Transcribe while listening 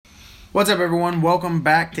What's up, everyone? Welcome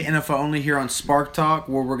back to NFL Only here on Spark Talk,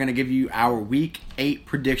 where we're going to give you our Week 8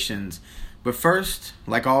 predictions. But first,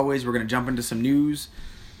 like always, we're going to jump into some news,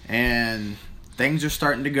 and things are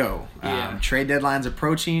starting to go. Yeah. Trade deadline's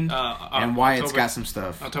approaching, and Wyatt's got some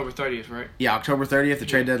stuff. October 30th, right? Yeah, October 30th, the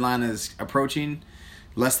trade deadline is approaching,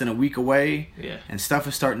 less than a week away, and stuff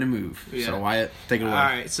is starting to move. Yeah. So, Wyatt, take it away. All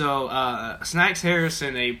right, so Snacks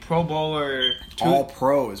Harrison, a Pro Bowler.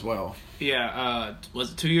 All-Pro as well. Yeah,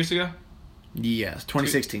 was it 2 years ago? Yes,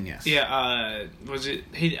 2016, yes. Yeah, was it?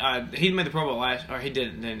 He made the Pro Bowl he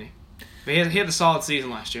didn't he? But he had a solid season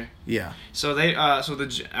last year. Yeah. So he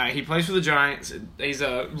plays for the Giants. He's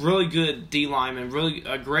a really good D lineman, really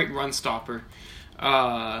a great run stopper.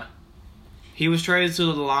 He was traded to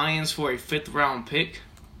the Lions for a 5th round pick.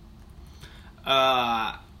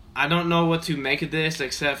 I don't know what to make of this,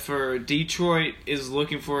 except for Detroit is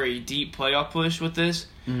looking for a deep playoff push with this,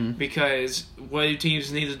 because what do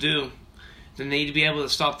teams need to do? They need to be able to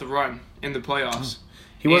stop the run in the playoffs.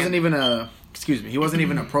 He wasn't even a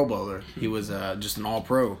Pro Bowler. He was just an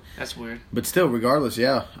All-Pro. That's weird. But still, regardless,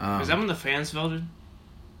 yeah. Is that when the fans voted?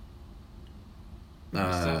 2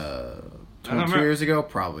 years ago?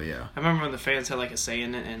 Probably, yeah. I remember when the fans had like a say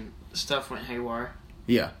in it and stuff went haywire.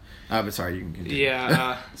 Yeah. But sorry, you can continue.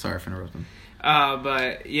 Yeah. Sorry for interrupting.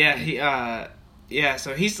 But yeah,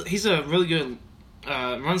 so he's a really good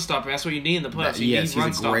run stopper. That's what you need in the playoffs. He's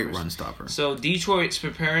a great run stopper. So Detroit's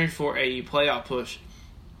preparing for a playoff push.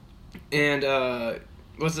 And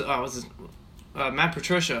Matt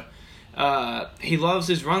Patricia, he loves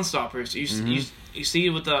his run stoppers. You see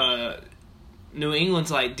with New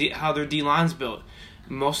England's how their D line's built.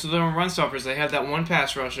 Most of them are run stoppers. They have that one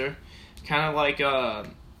pass rusher, kind of like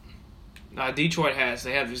Detroit has.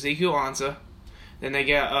 They have Ezekiel Ansah. Then they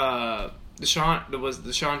got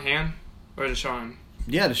Deshaun Hand or Deshaun.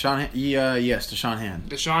 Yeah, Deshaun. Yes, Deshaun Hand.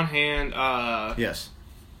 Deshaun Hand. Yes,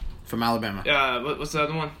 from Alabama. What's the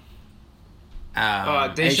other one?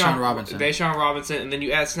 Deshaun Robinson. Deshaun Robinson, and then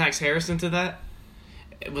you add Snacks Harrison to that.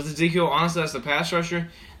 With Ezekiel Ansah as the pass rusher,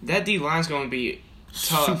 that D line's going to be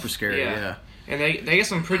tough. Super scary. Yeah. And they get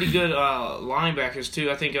some pretty good linebackers too.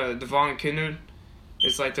 I think Devon Kennard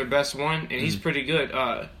is like their best one, and he's pretty good.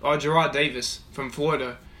 Gerard Davis from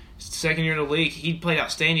Florida, second year in the league. He played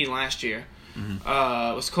outstanding last year.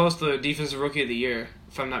 Was close to the defensive rookie of the year,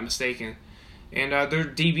 if I'm not mistaken. And their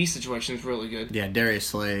DB situation is really good. Yeah, Darius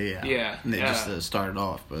Slay. Yeah. And they just started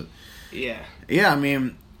off, but yeah. I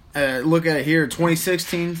mean, look at it here.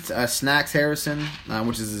 2016, Snacks Harrison,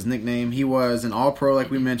 which is his nickname. He was an All-Pro, like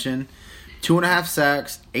we mentioned. 2.5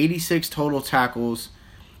 sacks, 86 total tackles,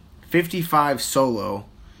 55 solo,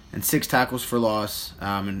 and 6 tackles for loss,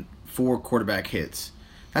 and 4 quarterback hits.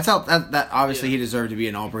 That's how that obviously he deserved to be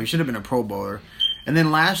an All-Pro. He should have been a Pro Bowler. And then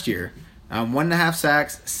last year, 1.5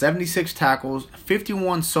 sacks, 76 tackles,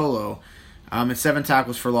 51 solo, and 7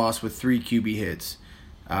 tackles for loss with 3 QB hits,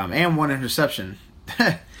 and 1 interception.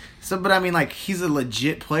 But I mean, he's a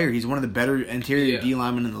legit player. He's one of the better interior D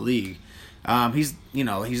linemen in the league. He's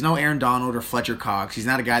no Aaron Donald or Fletcher Cox. He's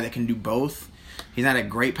not a guy that can do both. He's not a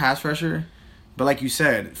great pass rusher. But like you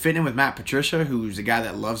said, fitting in with Matt Patricia, who's a guy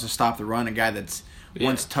that loves to stop the run, a guy that's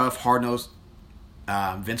once tough, hard-nosed,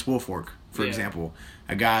 Vince Wilfork, for example.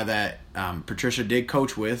 A guy that Patricia did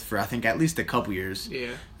coach with for, I think, at least a couple years.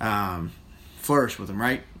 Yeah. Flourished with him,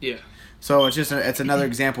 right? Yeah. So it's another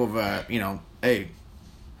example of, hey,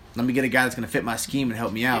 let me get a guy that's going to fit my scheme and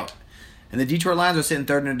help me out. Yeah. And the Detroit Lions are sitting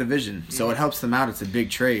 3rd in the division, so it helps them out. It's a big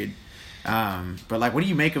trade. But, what do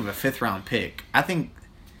you make of a 5th-round pick? I think,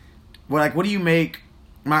 what do you make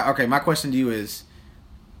 – my question to you is,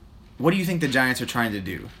 what do you think the Giants are trying to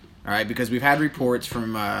do? All right, because we've had reports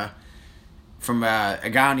from a guy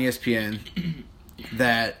on ESPN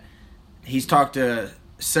that he's talked to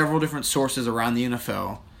several different sources around the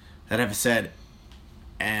NFL that have said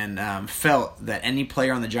and felt that any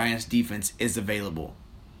player on the Giants defense is available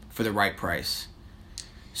for the right price.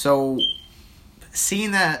 So,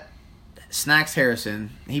 seeing that Snacks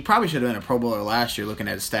Harrison, he probably should have been a Pro Bowler last year looking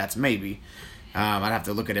at his stats, maybe. I'd have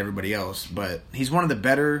to look at everybody else. But he's one of the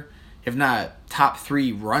better, if not top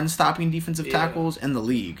 3 run-stopping defensive tackles in the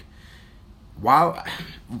league. Wow.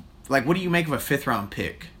 What do you make of a 5th-round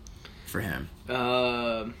pick for him?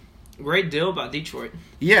 Great deal by Detroit.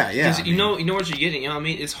 Yeah. You know what you're getting. You know what I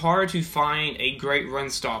mean? It's hard to find a great run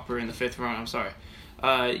stopper in the 5th round. I'm sorry.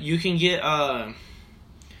 You can get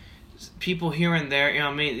people here and there. You know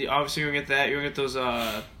what I mean? Obviously, you're going to get that. You're going to get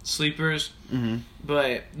those sleepers. Mm-hmm.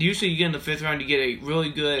 But usually you get in the 5th round, you get a really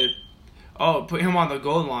good... put him on the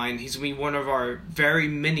goal line. He's going to be one of our very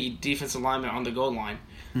many defensive linemen on the goal line.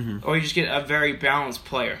 Mm-hmm. Or you just get a very balanced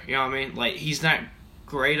player. You know what I mean? He's not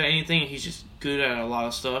great at anything. He's just good at a lot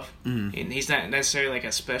of stuff, and he's not necessarily like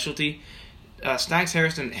a specialty. Snacks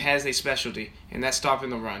Harrison has a specialty, and that's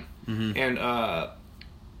stopping the run. And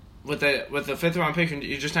with the fifth round pick,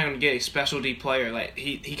 you're just not going to get a specialty player. Like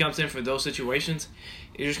he comes in for those situations.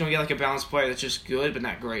 You're just going to get like a balanced player that's just good but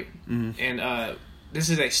not great. And this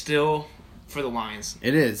is a steal for the Lions.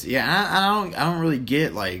 It is, yeah. I don't really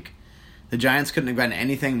get like the Giants couldn't have gotten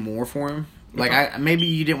anything more for him. Like maybe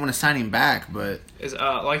you didn't want to sign him back, but it's,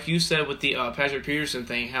 like you said with the Patrick Peterson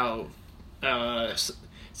thing, how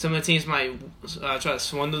some of the teams might try to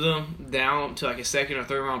swindle them down to like a second or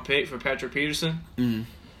third round pick for Patrick Peterson.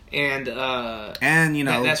 And you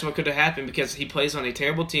know that's what could have happened because he plays on a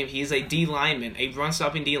terrible team. He's a D lineman, a run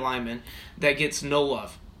stopping D lineman that gets no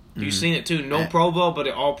love. You've seen it too. No Pro Bowl, but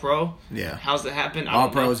an All Pro. Yeah. How's that happen? All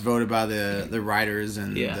Pro is voted by the writers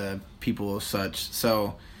and the people as such.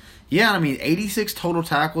 So, yeah, I mean, 86 total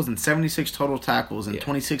tackles and 76 total tackles in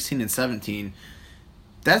 2016 and 17.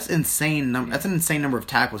 That's insane. That's an insane number of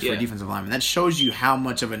tackles for a defensive lineman. That shows you how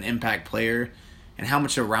much of an impact player and how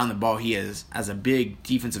much around the ball he is as a big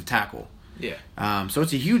defensive tackle. Yeah. So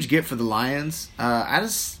it's a huge get for the Lions. I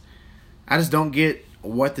just don't get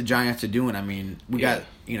what the Giants are doing. I mean, we got,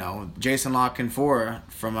 you know, Jason La Canfora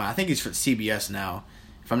from, I think he's for CBS now,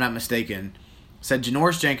 if I'm not mistaken, said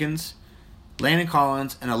Janoris Jenkins, Landon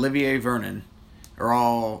Collins, and Olivier Vernon are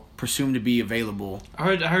all presumed to be available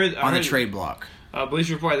on the trade block.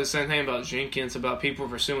 Bleacher Report had the same thing about Jenkins, about people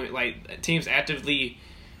pursuing, like, teams actively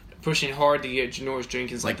pushing hard to get Janoris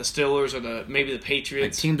Jenkins, like the Steelers or maybe the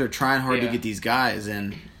Patriots. Like teams are trying hard to get these guys,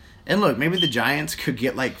 and look, maybe the Giants could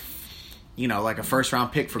get like, you know, like a first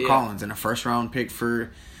round pick for Collins and a first round pick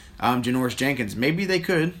for Janoris Jenkins. Maybe they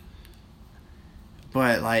could,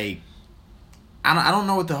 but like, I don't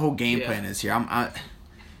know what the whole game plan is here. I'm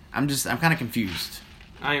kind of confused.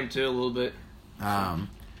 I am too a little bit.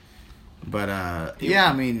 But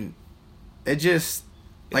I mean, it just.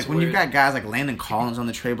 Like, when you've got guys like Landon Collins on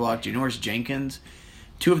the trade block, Janoris Jenkins,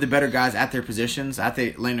 two of the better guys at their positions. I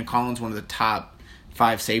think Landon Collins, one of the top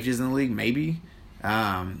 5 safeties in the league, maybe.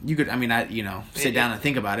 You could, I mean, sit down and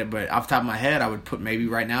think about it, but off the top of my head, I would put him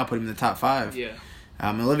in the top 5. Yeah.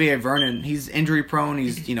 Olivier Vernon, he's injury prone.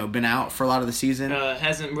 He's, been out for a lot of the season.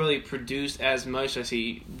 Hasn't really produced as much as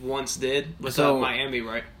he once did with Miami,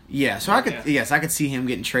 right? Yeah, so I could see him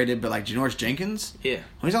getting traded, but like Janoris Jenkins, when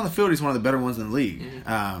he's on the field, he's one of the better ones in the league.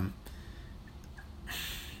 I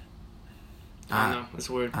know, it's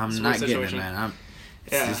weird. I'm not getting it, man.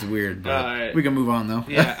 It's just weird, but we can move on though.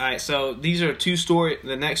 Yeah, all right. So these are two stories.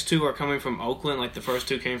 The next two are coming from Oakland. Like the first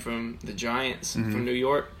two came from the Giants from New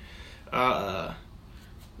York. But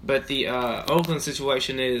the Oakland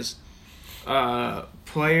situation is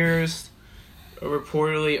players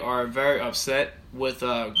reportedly are very upset with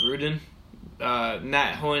Gruden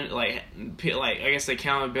not holding like I guess the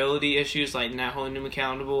accountability issues, like not holding him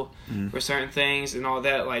accountable for certain things and all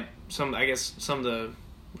that. Like some of the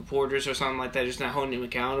reporters or something like that just not holding him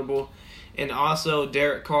accountable. And also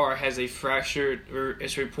Derek Carr has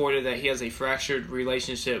it's reported that he has a fractured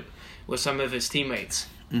relationship with some of his teammates.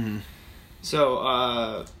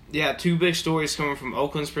 So two big stories coming from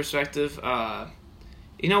Oakland's perspective.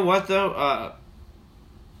 You know what though?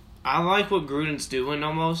 I like what Gruden's doing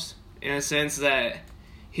almost, in a sense that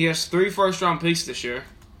he has 3 first-round picks this year.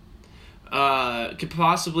 Could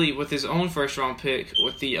possibly, with his own first-round pick,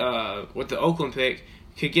 with the Oakland pick,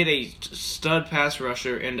 could get a stud pass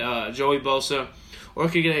rusher and Joey Bosa, or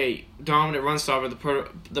could get a dominant run stopper,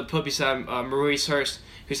 the put beside Maurice Hurst,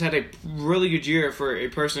 who's had a really good year for a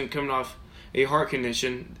person coming off a heart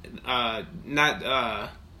condition.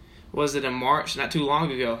 Was it in March? Not too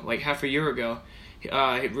long ago, like half a year ago. He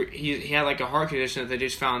had like a heart condition that they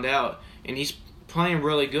just found out, and he's playing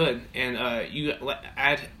really good. And you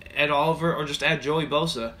add Ed Oliver or just add Joey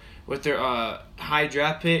Bosa with their high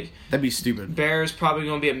draft pick. That'd be stupid. Bears probably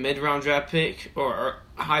going to be a mid-round draft pick or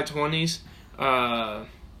high 20s.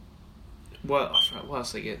 What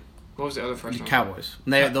else they get? What was the other first round? Cowboys.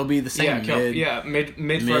 They'll be the same.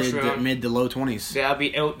 Mid first round, mid to low 20s. They'll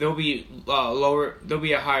be lower. They'll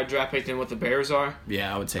be a higher draft pick than what the Bears are.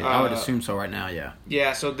 Yeah, I would say. I would assume so right now. Yeah.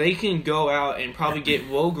 Yeah, so they can go out and probably get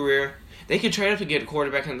Will Greer. They could trade up to get a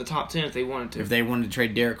quarterback in the top 10 if they wanted to. If they wanted to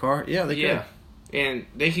trade Derek Carr, yeah, they could. And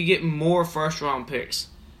they could get more first round picks.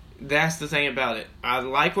 That's the thing about it. I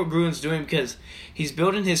like what Gruden's doing because he's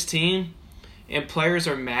building his team, and players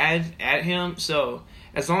are mad at him. So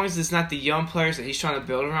as long as it's not the young players that he's trying to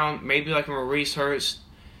build around, maybe like a Maurice Hurst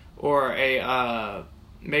or a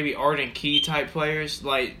maybe Arden Key type players,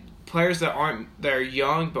 like players that are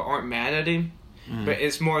young but aren't mad at him, but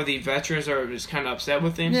it's more the veterans are just kind of upset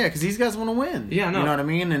with him. Yeah, because these guys want to win. Yeah, I know. You know what I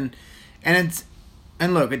mean?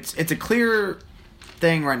 And look, it's a clear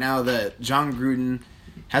thing right now that John Gruden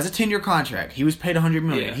has a 10-year contract. He was paid $100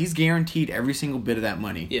 million. Yeah. He's guaranteed every single bit of that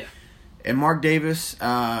money. Yeah. And Mark Davis,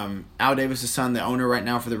 Al Davis' son, the owner right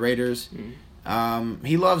now for the Raiders,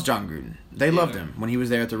 he loves John Gruden. They loved him when he was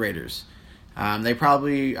there at the Raiders. They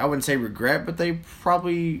probably, I wouldn't say regret, but they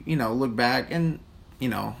probably, look back and,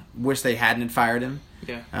 wish they hadn't fired him.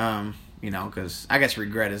 Yeah. Because I guess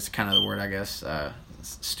regret is kind of the word, I guess.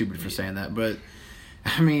 Stupid for saying that. But,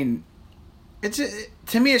 I mean,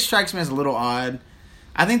 to me, it strikes me as a little odd.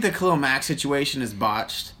 I think the Khalil Mack situation is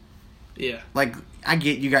botched. Yeah. Like, I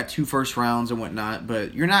get you got 2 first rounds and whatnot,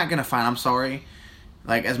 but you're not going to find, I'm sorry.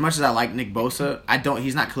 Like, as much as I like Nick Bosa,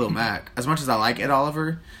 he's not Khalil Mack. As much as I like Ed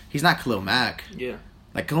Oliver, he's not Khalil Mack. Yeah.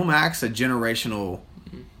 Like, Khalil Mack's a generational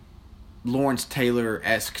Lawrence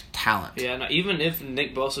Taylor-esque talent. Yeah, no, even if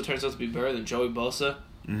Nick Bosa turns out to be better than Joey Bosa,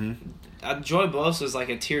 Joey Bosa is like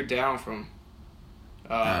a tier down from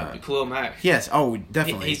Khalil Mack. Yes,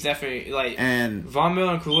 definitely. He's definitely, and Von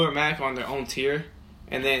Miller and Khalil Mack on their own tier,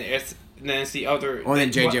 and then it's the other. Well,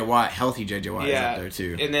 then J.J. Watt, healthy J.J. Watt is up there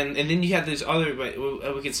too. And then you have these other, but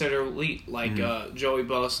we consider elite, like Joey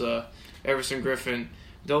Bosa, Everson Griffin,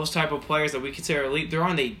 those type of players that we consider elite. They're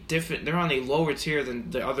on a lower tier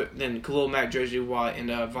than Khalil Mack, J.J. Watt,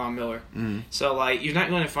 and Von Miller. So you're not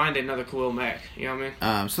going to find another Khalil Mack. You know what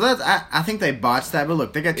I mean? So that's I think they botched that. But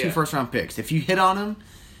look, they got 2 first round picks. If you hit on them,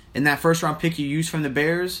 and that first round pick you use from the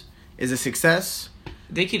Bears is a success.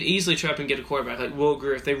 They could easily try up and get a quarterback like Will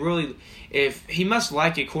Greer if he must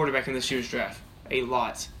like a quarterback in this year's draft a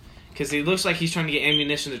lot, because he looks like he's trying to get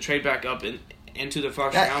ammunition to trade back up into the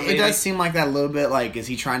first round. It does seem like that a little bit. Like, is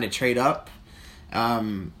he trying to trade up?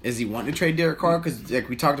 Is he wanting to trade Derek Carr? Because like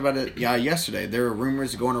we talked about it yesterday, there are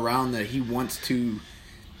rumors going around that he wants to,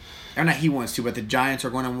 or not he wants to, but the Giants are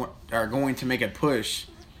going to make a push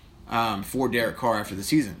for Derek Carr after the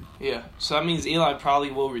season. Yeah, so that means Eli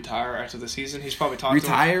probably will retire after the season. He's probably talking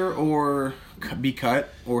retire or be cut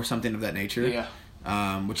or something of that nature. Yeah,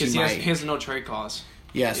 because he has no trade clause.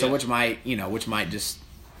 Yeah, so which might just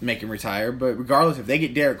make him retire. But regardless, if they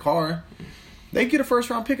get Derek Carr, they get a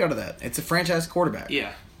first round pick out of that. It's a franchise quarterback.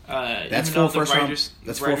 Yeah, that's 4 first round.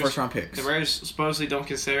 That's 4 first round picks. The Raiders supposedly don't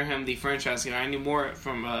consider him the franchise guy anymore.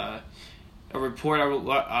 From a report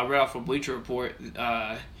I read off a Bleacher Report.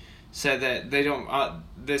 Said that they don't.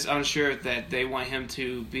 This unsure that they want him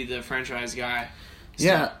to be the franchise guy. So.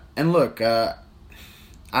 Yeah, and look, I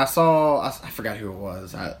forgot who it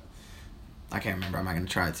was. I can't remember. I'm not going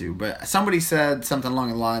to try to. But somebody said something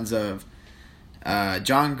along the lines of,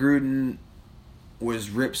 John Gruden was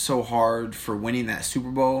ripped so hard for winning that Super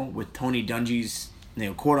Bowl with Tony Dungy's,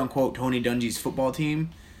 quote unquote Tony Dungy's football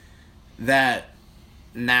team, that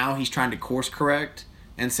now he's trying to course correct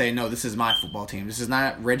and say, no, this is my football team. This is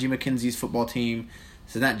not Reggie McKenzie's football team.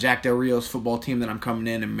 This is not Jack Del Rio's football team that I'm coming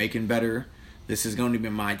in and making better. This is going to be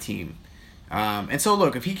my team. And so,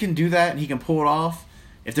 look, if he can do that and he can pull it off,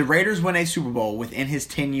 if the Raiders win a Super Bowl within his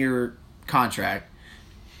 10-year contract,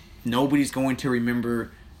 nobody's going to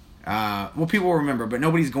remember. People will remember, but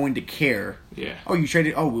nobody's going to care. Yeah. Oh, you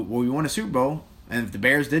traded. Oh, well, you won a Super Bowl. And if the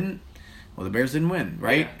Bears didn't, well, the Bears didn't win,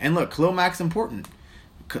 right? Yeah. And look, Khalil Mack's important.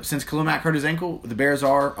 Since Khalil Mack hurt his ankle, the Bears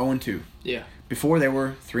are 0-2. Yeah. Before they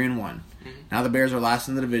were 3-1. Now the Bears are last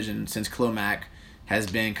in the division since Khalil Mack has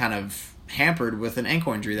been kind of hampered with an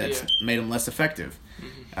ankle injury that's made him less effective.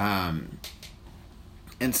 And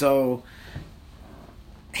so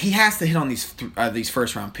he has to hit on these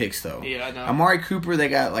first round picks though. Yeah, I know. Amari Cooper, they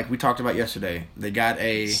got, like we talked about yesterday, they got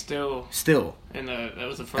a still and that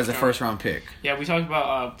was the first round pick. Yeah, we talked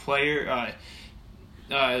about player.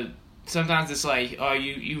 Sometimes it's like,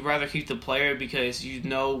 you rather keep the player because you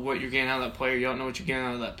know what you're getting out of that player. You don't know what you're getting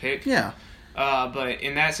out of that pick. Yeah. But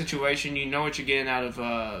in that situation, you know what you're getting out of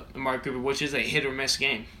Amari Cooper, which is a hit or miss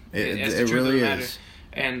game. It really is.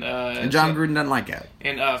 And John Gruden doesn't like that.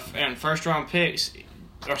 And first round picks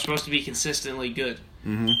are supposed to be consistently good.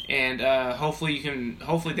 Mm-hmm. And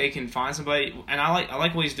hopefully they can find somebody. And I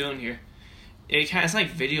like what he's doing here. It's like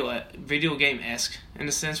video game-esque in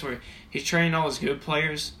the sense where he's training all his good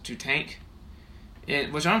players to tank,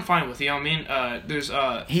 which I'm fine with. You know what I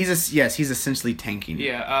mean? He's essentially tanking.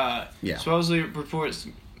 Yeah. Supposedly reports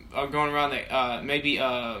are going around that maybe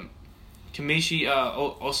Kamishi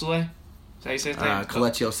Osile. Is that how you say his name?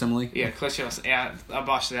 Kelechi Osemele. Yeah, Kelechi Osemele. Yeah, I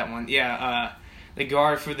botched that one. Yeah. The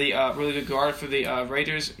guard for the really good guard for the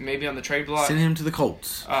Raiders, maybe on the trade block. Send him to the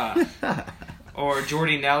Colts. or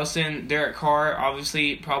Jordy Nelson, Derek Carr,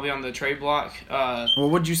 obviously probably on the trade block. Well,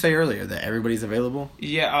 what did you say earlier? That everybody's available?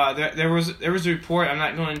 Yeah, there was a report. I'm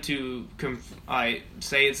not going to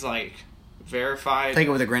say it's like verified. Take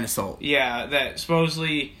it with a grain of salt. Yeah, that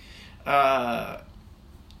supposedly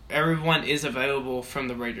everyone is available from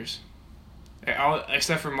the Raiders,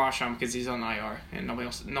 except for Marshawn because he's on IR and nobody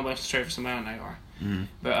else to trade for somebody on IR. Mm-hmm.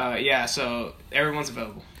 But yeah, so everyone's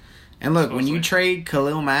available. And look, when you trade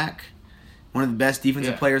Khalil Mack, one of the best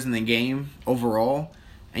defensive players in the game overall,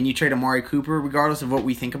 and you trade Amari Cooper, regardless of what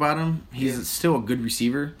we think about him, he's still a good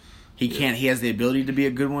receiver. He has the ability to be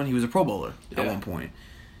a good one. He was a Pro Bowler at one point.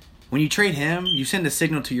 When you trade him, you send a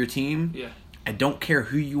signal to your team. Yeah. I don't care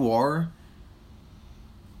who you are.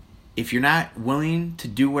 If you're not willing to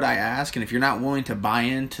do what I ask, and if you're not willing to buy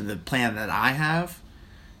into the plan that I have,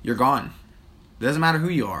 you're gone. It doesn't matter who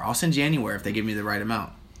you are. I'll send you anywhere if they give me the right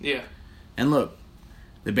amount. Yeah. And look,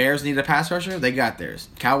 the Bears need a pass rusher. They got theirs.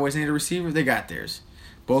 Cowboys need a receiver. They got theirs.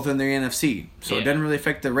 Both in their NFC. So it doesn't really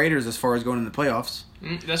affect the Raiders as far as going in the playoffs.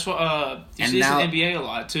 That's what you see this in the NBA a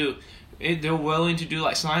lot, too. They're willing to do,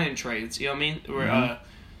 like, sign-in trades. You know what I mean? Where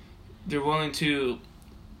they're willing to,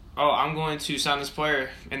 I'm going to sign this player,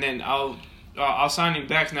 and then I'll sign him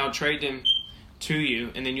back, and I'll trade him to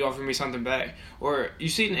you, and then you offer me something back. Or you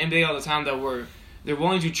see it in the NBA all the time, though, where they're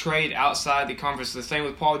willing to trade outside the conference. The same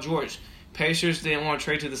with Paul George. Pacers didn't want to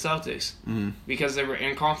trade to the Celtics because they were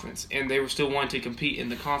in conference, and they were still wanting to compete in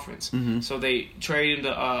the conference. So they traded him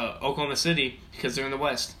to Oklahoma City because they're in the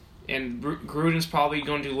West. And Gruden's probably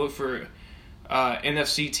going to look for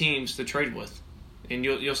NFC teams to trade with. And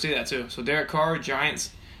you'll see that, too. So Derek Carr,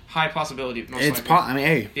 Giants, high possibility.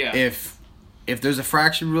 If there's a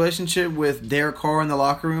fractured relationship with Derek Carr in the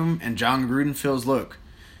locker room and John Gruden feels, look,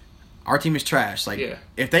 our team is trash.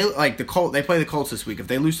 If they they play the Colts this week. If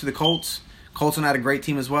they lose to the Colts are not a great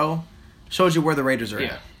team as well. Shows you where the Raiders are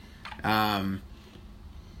at.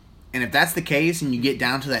 And if that's the case, and you get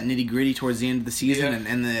down to that nitty gritty towards the end of the season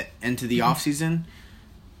and into the off season,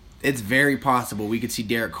 it's very possible we could see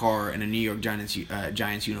Derek Carr in a New York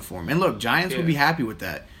Giants uniform. And look, Giants would be happy with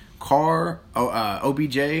that. Carr,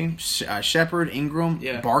 OBJ, Shepard, Ingram,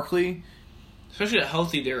 Barkley, especially a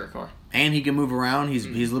healthy Derek Carr. And he can move around. He's a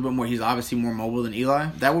little bit more. He's obviously more mobile than Eli.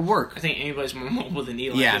 That would work. I think anybody's more mobile than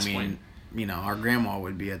Eli. At this point. Our grandma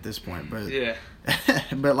would be at this point. But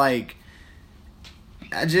but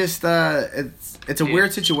I just it's a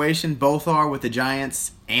weird situation. Both are with the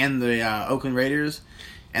Giants and the Oakland Raiders,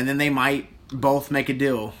 and then they might both make a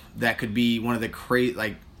deal that could be one of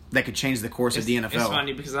the that could change the course of the NFL. It's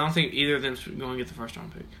funny because I don't think either of them's going to get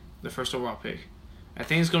the first overall pick. I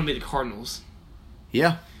think it's going to be the Cardinals.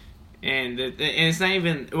 Yeah. And it's not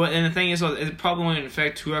even. And the thing is, it probably won't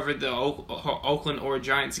affect whoever the Oakland or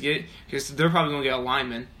Giants get, because they're probably going to get a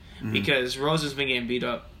lineman because Rosen's been getting beat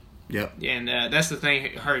up. Yep. And that's the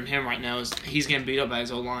thing hurting him right now is he's getting beat up by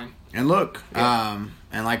his O-line. And look, I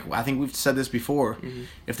think we've said this before,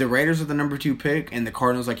 if the Raiders are the number 2 pick and the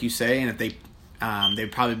Cardinals, like you say, and if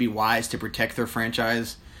they'd probably be wise to protect their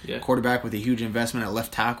franchise quarterback with a huge investment at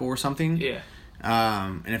left tackle or something. Yeah.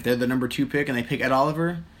 And if they're the number 2 pick and they pick Ed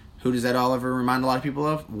Oliver. Who does Ed Oliver remind a lot of people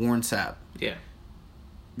of? Warren Sapp. Yeah.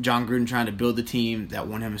 John Gruden trying to build the team that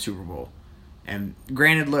won him a Super Bowl. And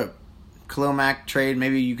granted, look, Khalil Mack trade,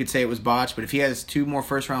 maybe you could say it was botched, but if he has 2 more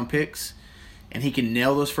first-round picks and he can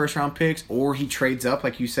nail those first-round picks, or he trades up,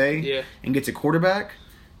 like you say, and gets a quarterback,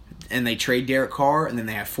 and they trade Derek Carr, and then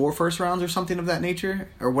they have 4 first rounds or something of that nature,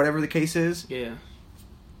 or whatever the case is. Yeah.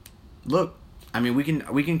 Look, I mean, we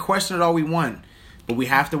can question it all we want, but we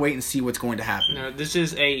have to wait and see what's going to happen. No, this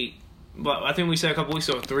is I think we said a couple weeks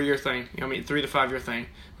ago, a 3-year thing. 3 to 5 year thing.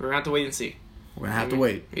 We're going to have to wait and see. We're going to have to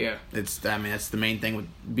wait. Yeah. That's the main thing with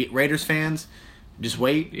Raiders fans. Just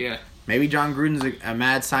wait. Yeah. Maybe John Gruden's a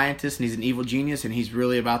mad scientist and he's an evil genius and he's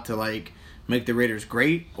really about to, make the Raiders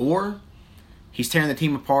great. Or he's tearing the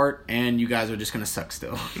team apart and you guys are just going to suck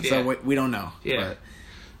still. Yeah. So we don't know. Yeah.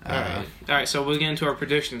 But, All right, so we'll get into our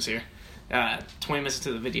predictions here. 20 minutes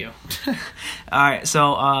into the video. All right,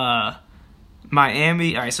 so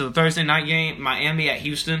Miami. All right, so the Thursday night game, Miami at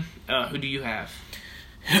Houston. Who do you have?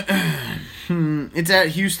 It's at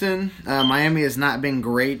Houston. Miami has not been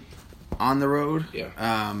great on the road. Yeah.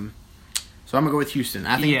 So I'm gonna go with Houston.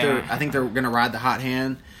 I think they're gonna ride the hot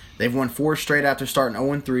hand. They've won 4 straight after starting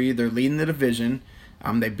 0-3. They're leading the division.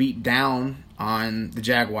 They beat down on the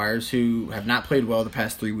Jaguars, who have not played well the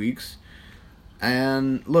past 3 weeks.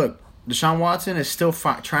 And look, Deshaun Watson is still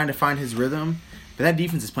trying to find his rhythm, but that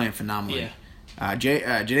defense is playing phenomenally. Yeah.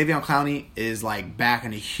 Jadeveon Clowney is back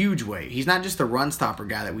in a huge way. He's not just the run stopper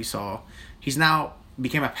guy that we saw. He's now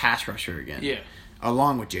became a pass rusher again. Yeah.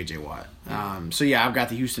 along with J.J. Watt. So yeah, I've got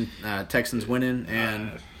the Houston Texans winning,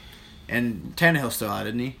 and Tannehill's still out,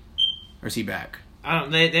 isn't he? Or is he back? I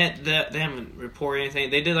don't. They haven't reported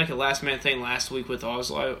anything. They did like a last minute thing last week with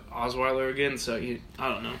Osweiler again. So I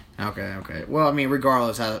don't know. Okay. Well, I mean,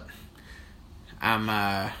 regardless, I'm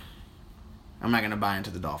not gonna buy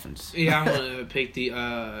into the Dolphins. Yeah, I'm gonna pick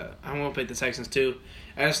the Texans too.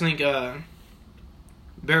 I just think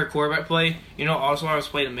better quarterback play. Osweiler's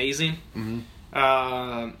played amazing. Mm-hmm.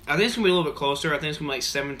 I think it's gonna be a little bit closer. I think it's gonna be like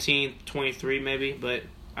 17-23 maybe. But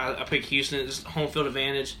I pick Houston. It's home field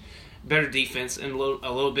advantage, better defense, and a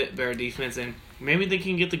little bit better defense, and maybe they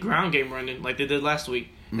can get the ground game running like they did last week.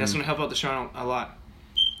 Mm-hmm. That's gonna help out Deshaun a lot.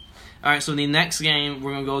 All right, so the next game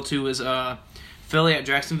we're gonna go to is Philly at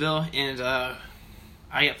Jacksonville, and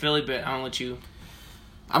I got Philly, but I'll let you.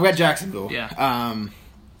 I've got Jacksonville. Yeah.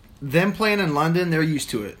 Them playing in London, they're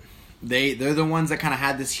used to it. They're the ones that kind of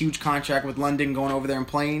had this huge contract with London, going over there and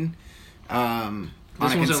playing. This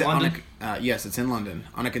one's in London? Yes, it's in London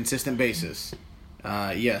on a consistent basis.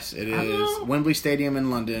 Yes, it is Wembley Stadium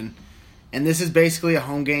in London, and this is basically a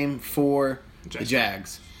home game for the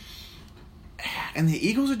Jags. And the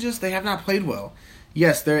Eagles they have not played well.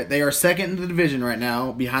 Yes, they are second in the division right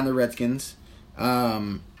now behind the Redskins,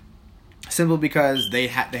 simply because they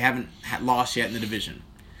haven't lost yet in the division.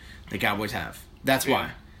 The Cowboys have. That's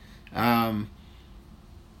why. And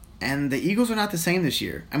the Eagles are not the same this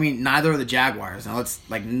year. I mean, neither are the Jaguars. Now,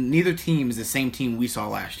 neither team is the same team we saw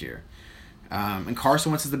last year. And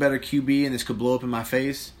Carson Wentz is the better QB, and this could blow up in my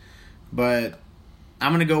face. But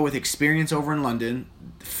I'm going to go with experience over in London.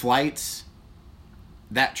 Flights,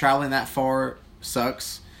 traveling that far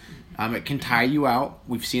sucks. It can tire you out.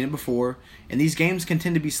 We've seen it before. And these games can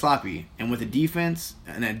tend to be sloppy. And with a defense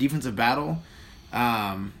and a defensive battle,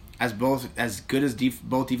 as good as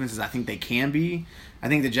both defenses I think they can be, I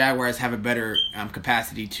think the Jaguars have a better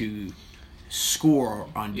capacity to score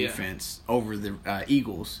on defense over the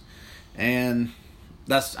Eagles. And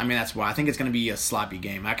that's why I think it's going to be a sloppy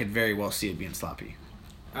game. I could very well see it being sloppy.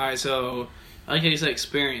 All right, so I like how you say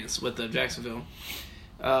experience with Jacksonville.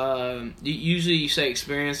 Usually you say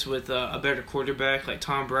experience with a better quarterback like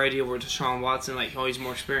Tom Brady over Deshaun Watson, he's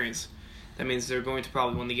more experienced. That means they're going to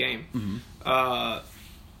probably win the game. Mm-hmm.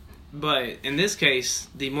 But in this case,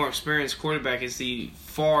 the more experienced quarterback is the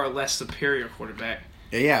far less superior quarterback.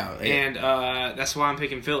 Yeah. And that's why I'm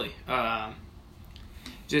picking Philly.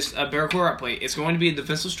 Just a better quarterback play. It's going to be a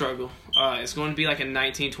defensive struggle. It's going to be like a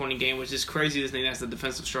 19-20 game, which is crazy to think that's a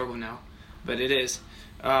defensive struggle now. But it is.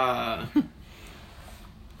 So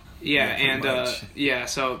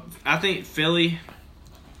I think Philly,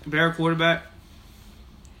 better quarterback.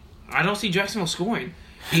 I don't see Jacksonville scoring.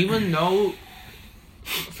 Even though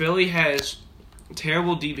Philly has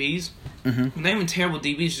terrible DBs, not even terrible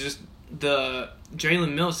DBs, just the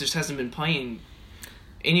Jalen Mills just hasn't been playing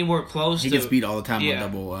anywhere close. He gets beat all the time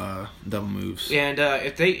on double moves.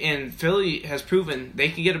 And Philly has proven they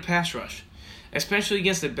can get a pass rush, especially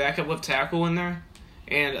against the backup left tackle in there.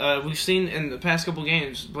 And we've seen in the past couple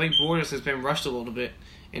games, Blake Bortles has been rushed a little bit,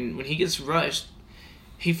 and when he gets rushed,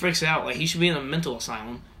 he freaks out. He should be in a mental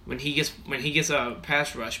asylum when he gets a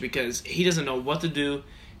pass rush, because he doesn't know what to do.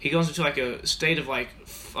 He goes into a state of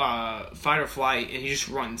fight or flight, and he just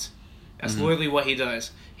runs. That's literally what he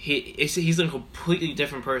does. He's a completely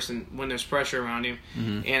different person when there's pressure around him,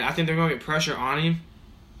 and I think they're going to get pressure on him,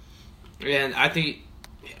 and I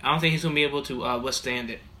don't think he's going to be able to withstand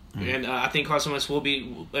it. And I think Carson Wentz will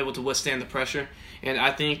be able to withstand the pressure, and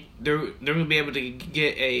I think they're going to be able to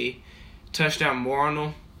get a touchdown more on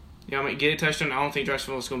them. Get a touchdown. I don't think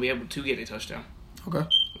Jacksonville is going to be able to get a touchdown. Okay.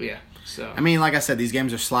 Yeah. So like I said, these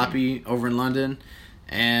games are sloppy over in London,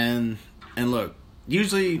 and look,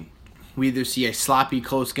 usually we either see a sloppy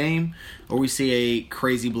close game or we see a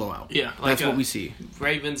crazy blowout. Yeah, that's what we see.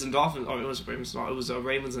 Ravens and Dolphins. Oh, it was Ravens. It was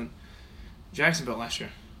Ravens and Jacksonville last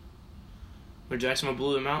year, where Jacksonville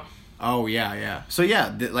blew them out. Oh yeah. So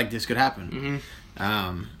this could happen.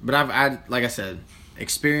 Mm-hmm. But I like I said,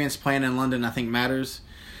 experience playing in London I think matters,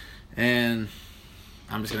 and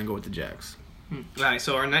I'm just gonna go with the Jags. All right.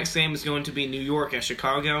 So our next game is going to be New York at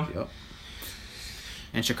Chicago. Yep.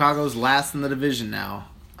 And Chicago's last in the division now.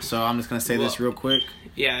 So I'm just going to say this real quick.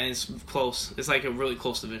 Yeah, it's close. It's a really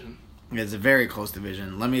close division. It's a very close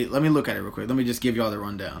division. Let me look at it real quick. Let me just give you all the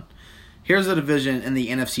rundown. Here's the division in the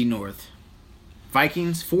NFC North.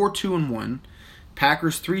 Vikings 4-2-1,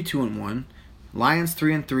 Packers 3-2-1, Lions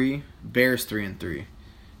 3-3, Bears 3-3.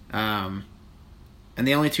 And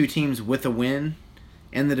the only two teams with a win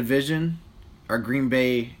in the division are Green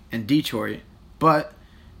Bay and Detroit, but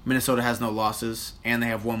Minnesota has no losses and they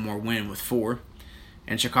have one more win with 4.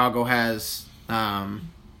 And Chicago has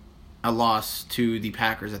a loss to the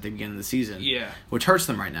Packers at the beginning of the season. Yeah. Which hurts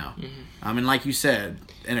them right now. And like you said,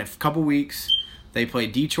 in a couple weeks, they play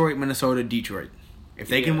Detroit, Minnesota, Detroit. If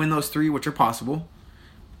they can win those 3, which are possible,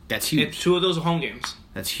 that's huge. And 2 of those are home games.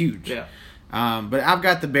 That's huge. Yeah. But I've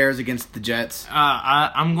got the Bears against the Jets.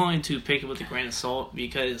 I'm going to pick it with a grain of salt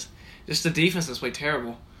because just the defense has played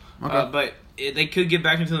terrible. Okay. But they could get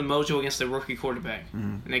back into the mojo against the rookie quarterback,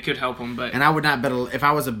 and they could help them. But And I would not bet, if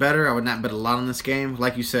I was a bettor, I would not bet a lot on this game.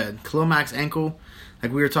 Like you said, Khalil Mack's ankle,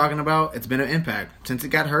 like we were talking about, it's been an impact. Since it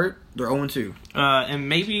got hurt, they're 0-2. And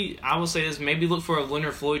maybe, I will say this, maybe look for a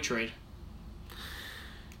Leonard Floyd trade.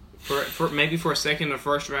 For maybe for a second or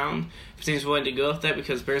first round, if teams willing to go with that,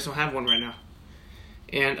 because Bears don't have one right now.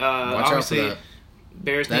 And Watch obviously, out for that.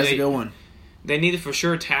 Bears That's need a good one. They needed for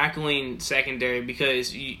sure tackling secondary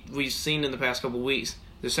because we've seen in the past couple of weeks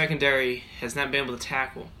the secondary has not been able to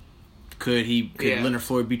tackle. Could Leonard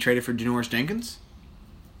Floyd be traded for Janoris Jenkins?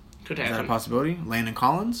 Could Is happen. that a possibility? Landon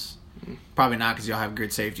Collins? Probably not because y'all have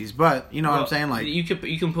good safeties. But you know what I'm saying? Like you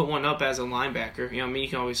can put one up as a linebacker. You know what I mean? You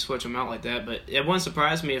can always switch them out like that. But it wouldn't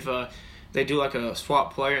surprise me if they do like a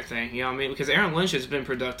swap player thing. You know what I mean? Because Aaron Lynch has been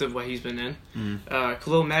productive while he's been in.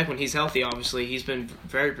 Khalil Mack, when he's healthy, obviously he's been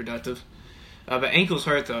very productive. But ankles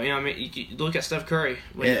hurt though. You know what I mean? You look at Steph Curry.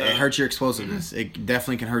 it hurts your explosiveness. It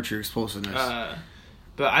definitely can hurt your explosiveness.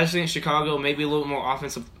 But I just think Chicago maybe a little more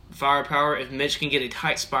offensive firepower if Mitch can get a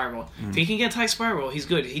tight spiral. If he can get a tight spiral, he's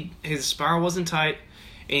good. His spiral wasn't tight,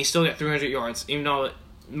 and he still got 300 yards, even though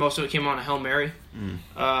most of it came on a Hail Mary.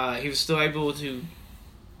 He was still able to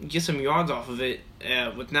get some yards off of it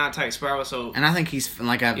with not a tight spiral. So, and I think he's,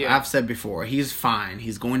 like I've said before, he's fine.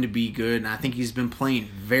 He's going to be good, and I think he's been playing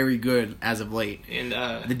very good as of late. And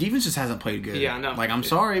the defense just hasn't played good. Yeah, I know. Like, I'm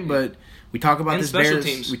sorry, but we talk about And this special Bears.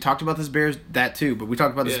 teams. We talked about this Bears, that too, but we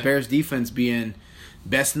talked about this Bears defense being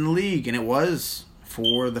best in the league, and it was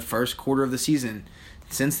for the first quarter of the season.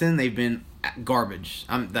 Since then, they've been garbage.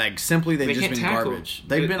 They've just been tackle. garbage.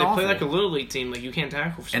 They've been they awful. play like a little league team. Like you can't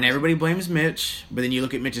tackle. And everybody blames Mitch, but then you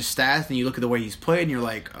look at Mitch's stats and you look at the way he's played, and you're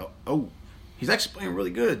like, oh, he's actually playing really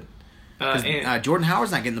good. Jordan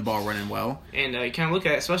Howard's not getting the ball running well. And you kind of look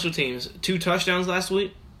at special teams. 2 touchdowns last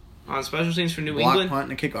week on special teams for New Block, England. punt,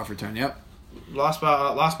 and a kickoff return. Yep. Lost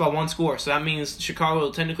by 1 score. So that means Chicago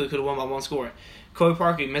technically could have won by 1 score. Cody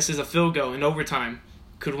Parkey misses a field goal in overtime.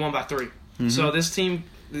 Could have won by 3. So this team.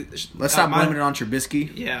 Let's stop blaming it on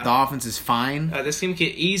Trubisky. Yeah. The offense is fine. This team could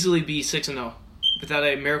easily be 6-0 without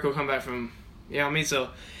a miracle comeback from. You know what I mean? So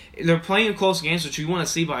they're playing close games, which you want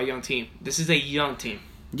to see by a young team. This is a young team.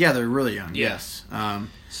 Yeah, they're really young. Yeah. Yes.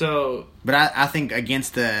 But I think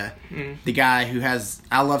against the guy who has,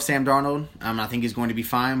 I love Sam Darnold. I think he's going to be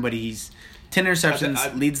fine, but he's 10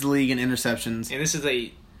 interceptions, leads the league in interceptions, and this is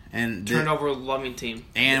a turnover loving team.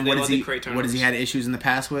 And what has he had issues in the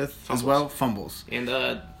past with as well? Fumbles.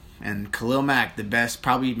 And Khalil Mack, the best,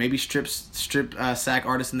 probably maybe strip sack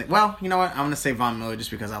artist in the. Well, you know what? I'm going to say Von Miller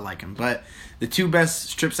just because I like him. But the 2 best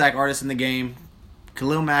strip sack artists in the game,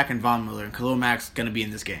 Khalil Mack and Von Miller. And Khalil Mack's going to be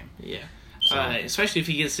in this game. Yeah. So. Especially if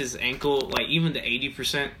he gets his ankle, like even the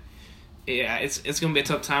 80%. Yeah, it's going to be a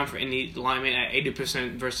tough time for any lineman at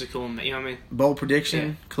 80% versus Khalil Mack. You know what I mean? Bold prediction,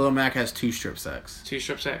 yeah. Khalil Mack has 2 strip sacks. 2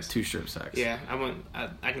 strip sacks? 2 strip sacks. Yeah,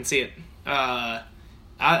 I can see it.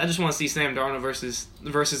 I just want to see Sam Darnold versus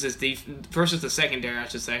the secondary, I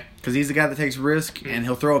should say. Because he's the guy that takes risk, and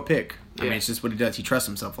he'll throw a pick. I mean, it's just what he does. He trusts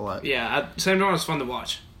himself a lot. Yeah, Sam Darnold's fun to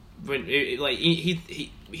watch. But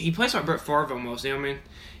he plays like Brett Favre almost, you know what I mean?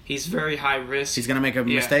 He's very high risk. He's going to make a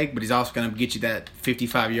mistake, but he's also going to get you that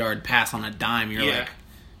 55-yard pass on a dime. You're like,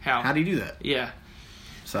 how do you do that? Yeah.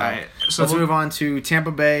 So let's move on to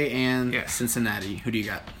Tampa Bay and Cincinnati. Who do you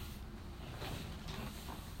got?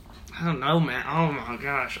 I don't know, man. Oh, my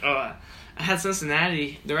gosh. I had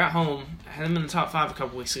Cincinnati. They're at home. I had them in the top 5 a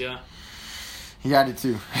couple weeks ago. Yeah, I did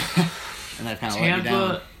too. And that kind of let you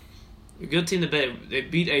down. A good team to bet. They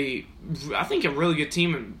beat I think, a really good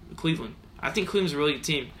team in Cleveland. I think Cleveland's a really good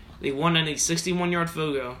team. They won on a 61-yard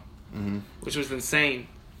field goal, which was insane.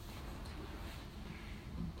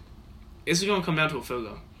 It's going to come down to a field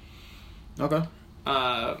goal. Okay.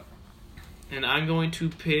 And I'm going to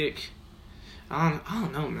pick. I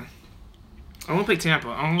don't know, man. I'm going to pick Tampa.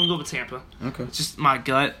 I'm going to go with Tampa. Okay. It's just my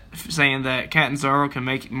gut saying that Catanzaro can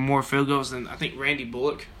make more field goals than I think Randy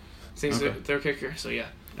Bullock. Thinks their kicker. So yeah.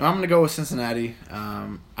 I'm going to go with Cincinnati.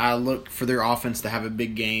 I look for their offense to have a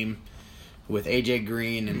big game with AJ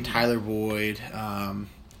Green and Tyler Boyd,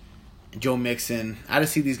 Joe Mixon. I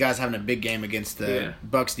just see these guys having a big game against the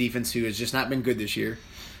Bucs defense, who has just not been good this year.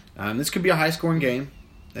 This could be a high-scoring game.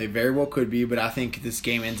 They very well could be, but I think this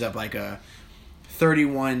game ends up like a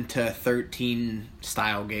 31-13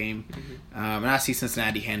 style game, and I see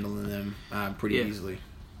Cincinnati handling them pretty easily.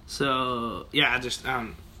 So yeah, I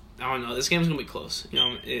don't know. This game's gonna be close.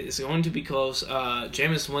 It's going to be close.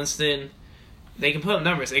 Jameis Winston, they can put up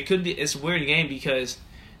numbers. It's a weird game because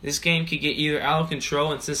this game could get either out of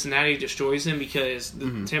control and Cincinnati destroys them because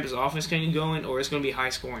the Tampa's offense can go in, or it's going to be high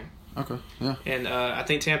scoring. Okay, yeah. And I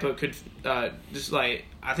think Tampa could I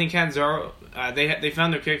think Catanzaro. They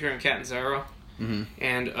found their kicker in Catanzaro,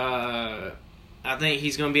 and I think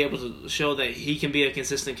he's going to be able to show that he can be a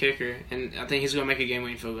consistent kicker, and I think he's going to make a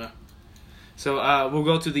game-winning field goal. So we'll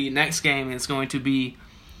go to the next game, and it's going to be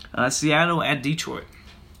Seattle at Detroit.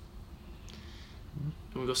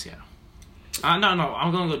 We'll go Seattle. No,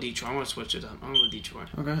 I'm going to go Detroit. I'm going to switch it up. I'm going to go Detroit.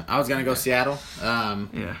 Okay. I was going to go Seattle.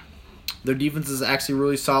 Yeah. Their defense is actually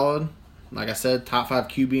really solid. Like I said, top 5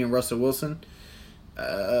 QB in Russell Wilson.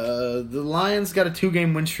 The Lions got a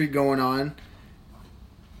 2-game win streak going on.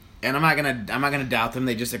 And I'm not gonna doubt them.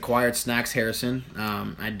 They just acquired Snacks Harrison.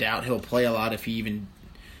 I doubt he'll play a lot if he even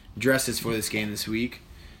dresses for this game this week.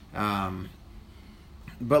 But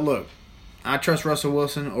look, I trust Russell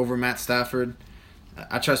Wilson over Matt Stafford.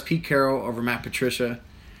 I trust Pete Carroll over Matt Patricia.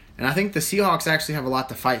 And I think the Seahawks actually have a lot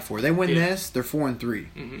to fight for. They win this, they're 4-3.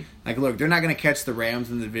 Mm-hmm. Like, look, they're not going to catch the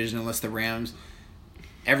Rams in the division unless the Rams,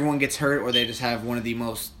 everyone gets hurt or they just have one of the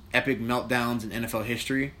most epic meltdowns in NFL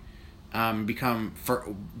history. Become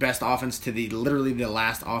best offense to literally the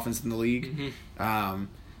last offense in the league. Mm-hmm.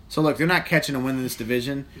 So, look, they're not catching a win in this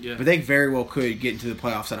division, but they very well could get into the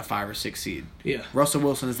playoffs at a 5 or 6 seed. Yeah. Russell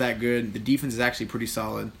Wilson is that good. The defense is actually pretty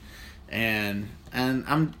solid. And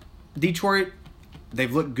I'm Detroit,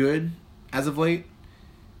 they've looked good as of late,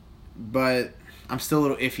 but I'm still a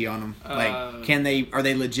little iffy on them. Like, are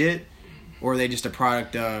they legit, or are they just a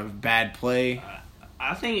product of bad play?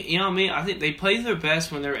 I think, I think they played their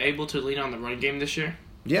best when they were able to lean on the run game this year.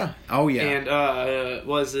 Yeah. Oh, yeah. And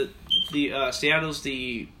was it Seattle's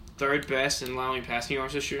the third best in allowing passing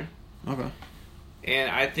yards this year? Okay.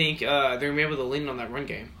 And I think they're going to be able to lean on that run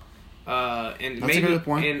game. And that's maybe, a good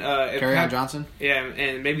point. And Kerryon Johnson. Yeah,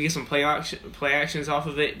 and maybe get some play actions off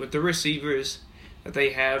of it. With the receivers that they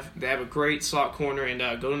have a great slot corner and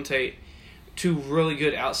Golden Tate, 2 really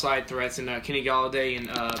good outside threats in Kenny Golladay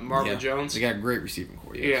and Marvin Jones. They got a great receiving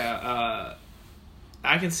core. Yes. Yeah,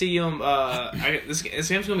 I can see them. This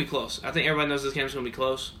game's gonna be close. I think everybody knows this game's gonna be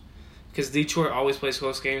close because Detroit always plays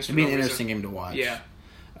close games. It'll be an interesting game to watch. Yeah.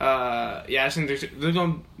 I think they're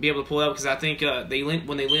going to be able to pull it out because I think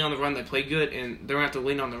when they lean on the run, they play good, and they're going to have to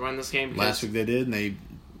lean on the run this game. Last week they did, and they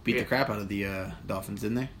beat the crap out of the Dolphins,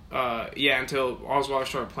 didn't they? Until Osweiler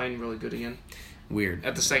started playing really good again. Weird.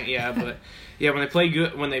 At the second, but when they play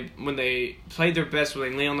good, when they played their best,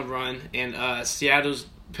 when they lean on the run, and Seattle's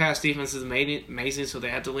pass defense is amazing, so they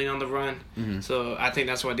had to lean on the run. Mm-hmm. So I think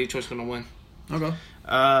that's why Detroit's going to win. Okay.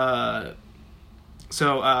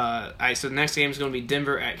 So, all right, so the next game is going to be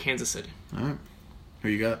Denver at Kansas City. All right. Who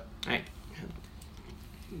you got? All right.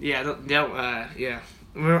 Yeah.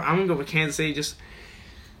 Well, I'm going to go with Kansas City. Just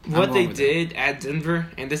what they did at Denver,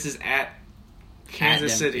 and this is at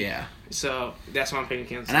Kansas City. Yeah. So, that's why I'm picking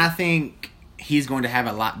Kansas City. And I think he's going to have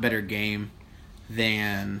a lot better game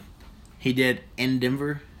than he did in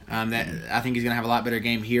Denver. I think he's going to have a lot better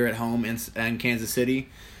game here at home in Kansas City.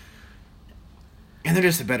 And they're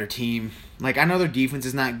just a better team. Like, I know their defense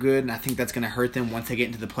is not good, and I think that's going to hurt them once they get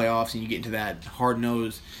into the playoffs and you get into that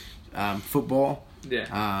hard-nosed football.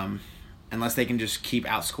 Yeah. Unless they can just keep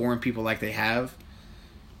outscoring people like they have.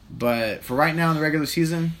 But for right now in the regular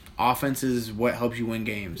season, offense is what helps you win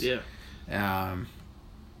games. Yeah. And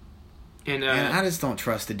I just don't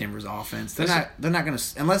trust the Denver's offense. They're not going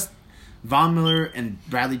to, unless Von Miller and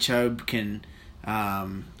Bradley Chubb can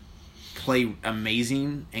play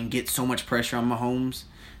amazing and get so much pressure on Mahomes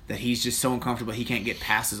that he's just so uncomfortable he can't get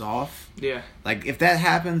passes off. Yeah. Like, if that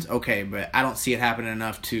happens, okay, but I don't see it happening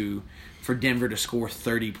enough for Denver to score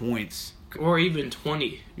 30 points. Or even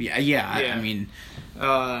 20. Yeah. I mean...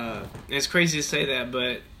 it's crazy to say that,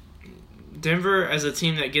 but Denver, as a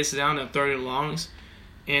team that gets down at 3rd and longs,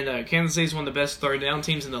 and Kansas City is one of the best 3rd down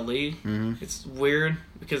teams in the league. Mm-hmm. It's weird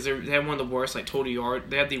because they have one of the worst total yard.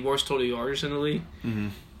 They have the worst total yarders in the league. Mm-hmm.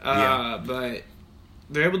 But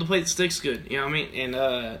they're able to play the sticks good. You know what I mean?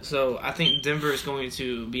 And so I think Denver is going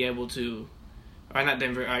to be able to, or not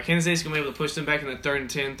Denver. Kansas City is going to be able to push them back in the 3rd and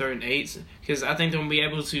 10, 3rd and 8s because I think they're going to be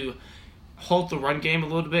able to halt the run game a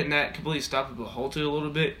little bit and not completely stop it, but halt it a little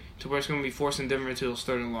bit to where it's going to be forcing Denver into those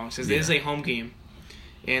 3rd and longs because it is a home game.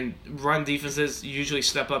 And run defenses usually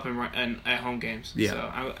step up at home games. Yeah.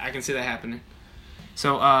 So I can see that happening.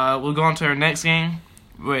 So we'll go on to our next game,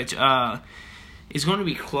 which is going to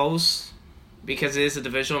be close. because it is a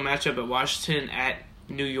divisional matchup, but Washington at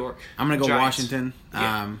New York. I'm going to go Giants. Washington.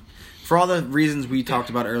 Yeah. For all the reasons we talked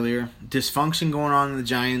about earlier, dysfunction going on in the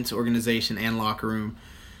Giants organization and locker room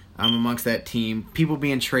amongst that team, people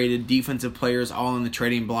being traded, defensive players all in the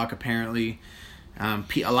trading block apparently,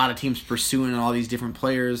 a lot of teams pursuing all these different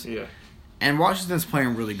players. Yeah. And Washington's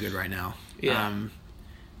playing really good right now. Yeah.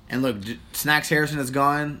 And look, Snacks Harrison is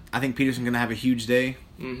gone. I think Peterson's going to have a huge day.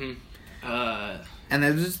 Mm-hmm. And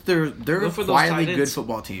they're a quietly good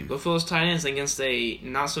football team. Look for those tight ends against a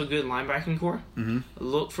not-so-good linebacking core. Mm-hmm.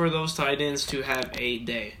 Look for those tight ends to have a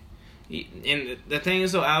day. And the thing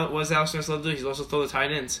is, though, what Alex Smith loves to do, he's also throw the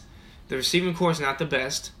tight ends. The receiving core is not the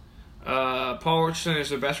best. Paul Richardson is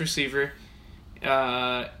their best receiver,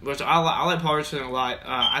 which I like Paul Richardson a lot.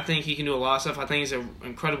 I think he can do a lot of stuff. I think he's an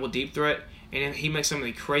incredible deep threat, and he makes some of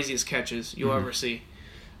the craziest catches you'll ever see.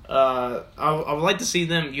 I would like to see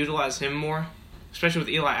them utilize him more, especially with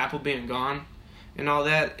Eli Apple being gone and all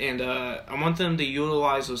that. And I want them to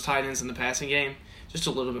utilize those tight ends in the passing game just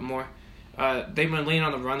a little bit more. They've been leaning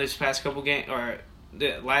on the run this past couple games, or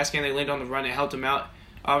the last game they leaned on the run. It helped them out.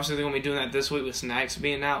 Obviously, they're going to be doing that this week with Snacks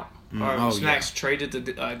being out. Snacks traded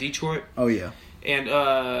to Detroit. Oh, yeah. And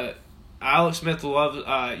Alex Smith loves,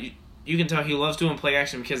 you can tell he loves doing play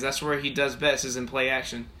action because that's where he does best is in play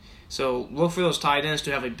action. So look for those tight ends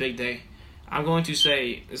to have a big day. I'm going to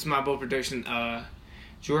say, this is my bold prediction,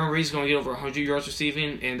 Jordan Reed's going to get over 100 yards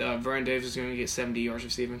receiving, and Vernon Davis is going to get 70 yards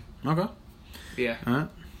receiving. Okay. Yeah. All right.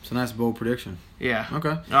 It's a nice bold prediction. Yeah.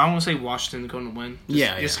 Okay. No, I want to say Washington going to win.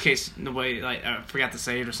 Just in case the way I forgot to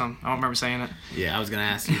say it or something. I don't remember saying it. Yeah, I was going to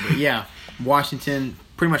ask you. But yeah, Washington,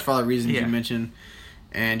 pretty much for all the reasons you mentioned.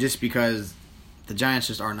 And just because the Giants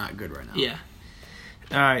just are not good right now. Yeah.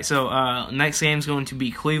 All right, so next game is going to be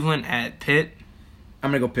Cleveland at Pitt. I'm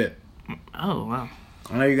going to go Pitt. Oh, wow.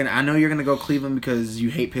 I know you're gonna go Cleveland because you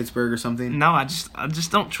hate Pittsburgh or something. No, I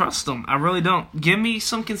just don't trust them. I really don't. Give me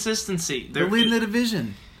some consistency. They're leading the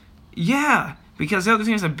division. Yeah, because the other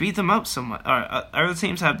teams have beat them up so much. Other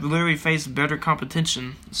teams have literally faced better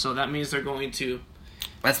competition, so that means they're going to.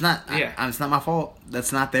 That's not. Yeah, it's not my fault.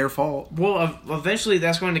 That's not their fault. Well, eventually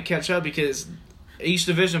that's going to catch up because each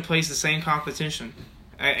division plays the same competition,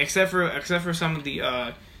 except for some of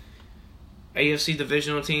the AFC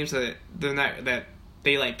divisional teams that they're not that.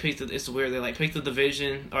 They picked it's weird. They picked the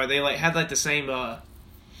division, or they had the same.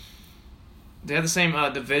 They had the same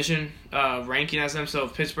division ranking as them. So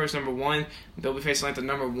if Pittsburgh's number 1, they'll be facing the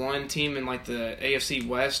number 1 team in the AFC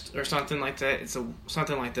West or something like that. It's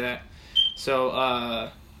something like that. So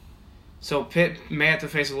so Pitt may have to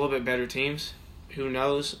face a little bit better teams. Who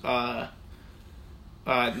knows? Later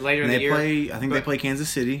in the year, I think they play Kansas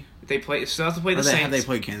City. They still have to play the Saints. Have they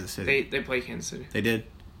played Kansas City? They played Kansas City. They did.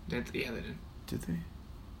 Yeah, they did. Did they?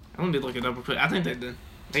 I'm gonna be looking up real quick. I think they did.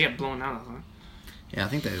 They got blown out, I thought. Yeah, I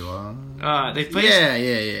think they lost. They faced...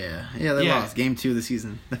 Yeah, they lost. Game 2 of the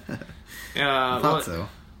season. I thought so.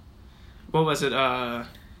 What was it? And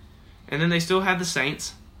then they still had the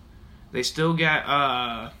Saints. They still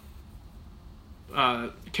got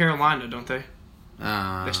Carolina, don't they?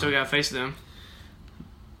 They still got to face them.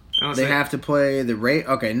 They have to play the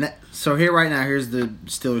Okay, so here's the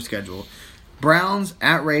Steelers schedule. Browns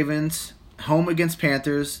at Ravens, home against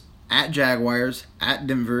Panthers, at Jaguars, at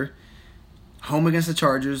Denver, home against the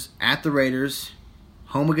Chargers, at the Raiders,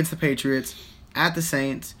 home against the Patriots, at the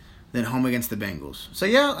Saints, then home against the Bengals. So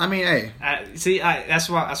yeah, I mean, hey. That's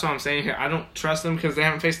what I'm saying here. I don't trust them because they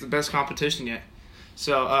haven't faced the best competition yet.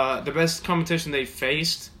 So the best competition they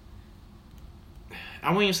faced, I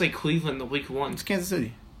wouldn't even say Cleveland the week 1. It's Kansas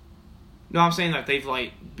City. No, I'm saying that they've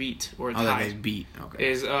beat or tied. Oh, that they beat.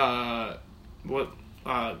 Okay. Is what?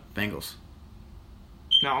 Bengals.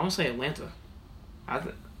 No, I want to say Atlanta. I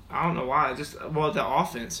don't know why. The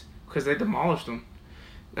offense because they demolished them.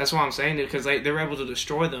 That's why I'm saying it because they were able to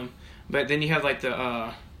destroy them. But then you have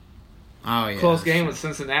the close game with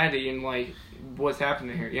Cincinnati and what's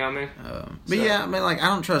happening here. You know what I mean? I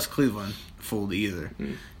don't trust Cleveland full either.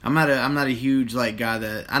 I'm not a huge guy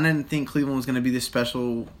that I didn't think Cleveland was going to be this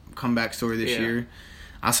special comeback story this year.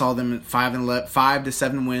 I saw them at 5 to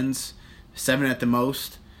 7 wins, 7 at the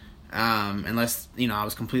most. Unless I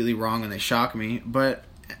was completely wrong and they shocked me, but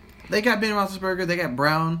they got Ben Roethlisberger, they got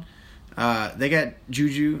Brown, they got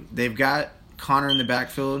Juju, they've got Connor in the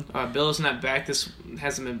backfield. Bell's not back. This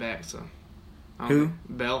hasn't been back, so. Who?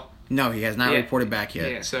 Bell. No, he has not reported back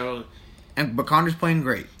yet. Yeah, so. But Connor's playing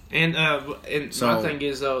great. And my thing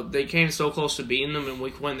is though they came so close to beating them in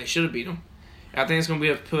week 1, they should have beat them. I think it's going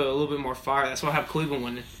to be put a little bit more fire. That's why I have Cleveland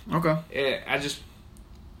winning. Okay. A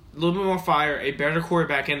little bit more fire, a better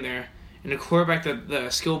quarterback in there, and a quarterback that the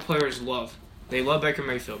skilled players love. They love Baker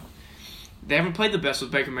Mayfield. They haven't played the best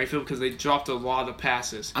with Baker Mayfield because they dropped a lot of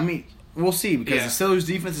passes. I mean, we'll see because the Steelers'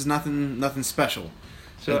 defense is nothing special.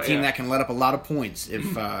 So a team that can let up a lot of points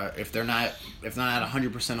if they're not at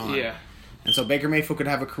 100% on. Yeah. And so Baker Mayfield could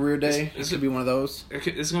have a career day. This could be one of those.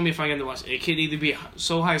 It's going to be a fun game to watch. It could either be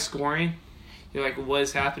so high scoring, you're like, what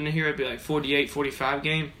is happening here? It'd be like 48-45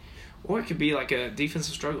 game. Or it could be like a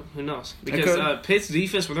defensive struggle. Who knows? Because Pitt's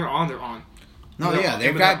defense, when they're on, they're on. No, yeah,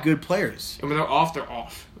 they've got good players. And when they're off, they're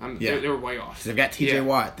off. They're way off. They've got T.J.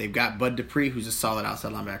 Watt. They've got Bud Dupree, who's a solid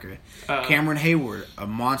outside linebacker. Cameron Hayward, a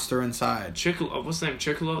monster inside. What's his name?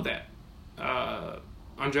 Chicolo, that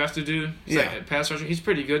undrafted dude. Like pass rusher. He's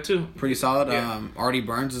pretty good, too. Pretty solid. Yeah. Artie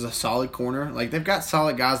Burns is a solid corner. Like, they've got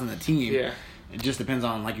solid guys on the team. Yeah. It just depends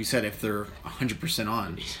on, like you said, if they're 100%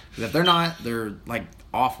 on. Because if they're not, they're, like,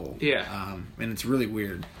 awful. Yeah. And it's really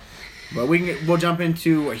weird. But we'll jump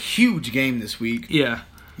into a huge game this week. Yeah.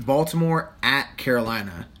 Baltimore at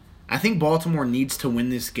Carolina. I think Baltimore needs to win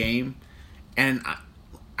this game. And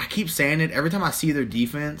I keep saying it. Every time I see their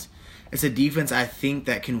defense, it's a defense I think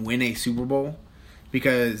that can win a Super Bowl.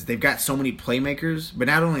 Because they've got so many playmakers. But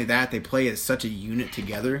not only that, they play as such a unit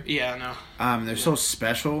together. Yeah, I know. They're so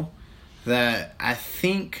special that I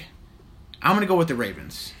think I'm going to go with the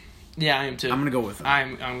Ravens. Yeah, I am too. I'm going to go with them.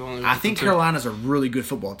 I'm going with I think Carolina's a really good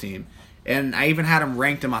football team. And I even had them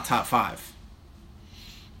ranked in my top 5.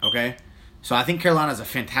 Okay? So I think Carolina's a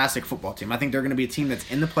fantastic football team. I think they're going to be a team that's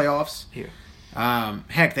in the playoffs. Yeah.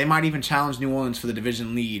 Heck, they might even challenge New Orleans for the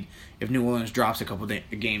division lead if New Orleans drops a couple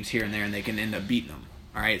games here and there and they can end up beating them.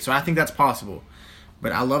 All right? So I think that's possible.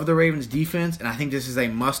 But I love the Ravens' defense, and I think this is a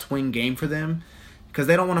must-win game for them because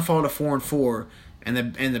they don't want to fall to 4-4 and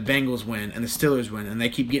the Bengals win and the Steelers win and they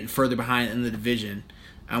keep getting further behind in the division.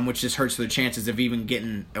 Which just hurts their chances of even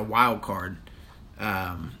getting a wild card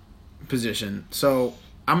position. So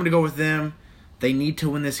I'm going to go with them. They need to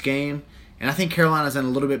win this game. And I think Carolina's in a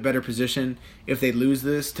little bit better position if they lose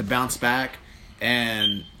this to bounce back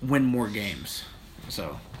and win more games.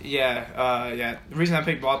 So Yeah. The reason I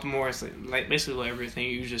picked Baltimore is basically everything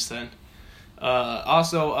you just said.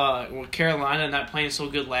 Also, with Carolina not playing so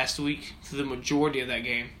good last week through the majority of that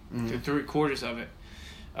game, through 3/4 of it,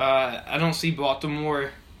 I don't see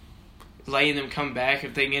Baltimore letting them come back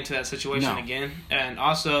if they get into that situation again. And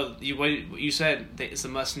also, you said it's a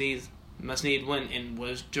must-need win. And what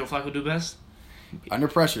does Joe Flacco do best? Under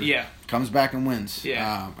pressure. Yeah. Comes back and wins.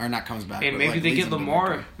 Yeah. Or not comes back. And maybe they get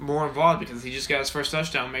Lamar more involved because he just got his first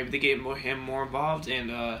touchdown. Maybe they get him more involved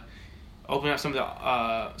and open up some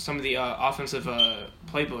of the offensive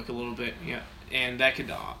playbook a little bit. Yeah. And that could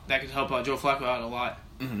help Joe Flacco out a lot.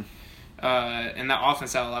 Mm-hmm. And that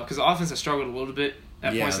offense out a lot because the offense has struggled a little bit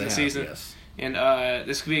at points in the season. Yes. And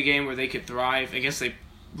this could be a game where they could thrive against a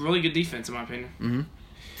really good defense, in my opinion. Mm-hmm.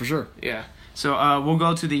 For sure. Yeah. So we'll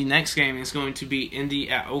go to the next game. It's going to be Indy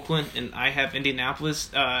at Oakland, and I have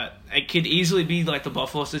Indianapolis. It could easily be like the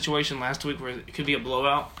Buffalo situation last week, where it could be a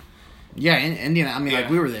blowout. Yeah, Indiana. I mean, like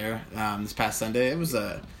we were there this past Sunday. That was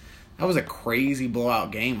a crazy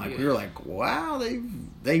blowout game. Like we were like, wow,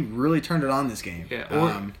 they really turned it on this game.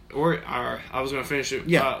 Yeah. Or I was going to finish it.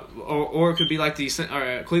 Yeah. Or it could be like the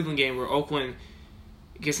Cleveland game where Oakland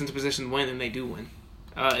gets into position to win and they do win.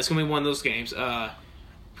 It's going to be one of those games.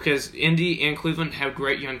 Because Indy and Cleveland have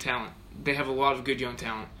great young talent. They have a lot of good young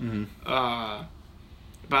talent. Mm-hmm.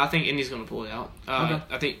 But I think Indy's going to pull it out. Okay.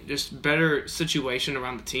 I think just better situation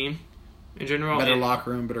around the team in general. Better locker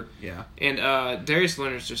room, yeah. And Darius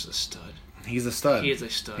Leonard's just a stud. He's a stud. He is a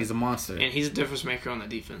stud. He's a monster. And he's a difference maker on the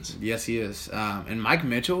defense. Yes, he is. And Mike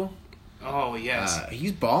Mitchell. Oh, yes.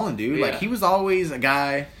 He's balling, dude. Yeah. Like, he was always a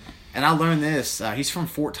guy, and I learned this. He's from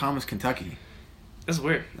Fort Thomas, Kentucky. That's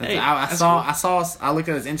weird. I looked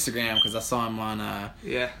at his Instagram because I saw him on.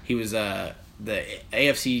 He was the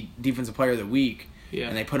AFC Defensive Player of the Week. Yeah.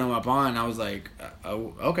 And they put him up on. And I was like,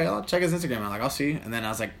 oh, okay, I'll check his Instagram. I'm like, I'll see. And then I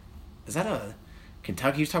was like, is that a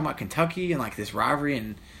Kentucky? He was talking about Kentucky and like this rivalry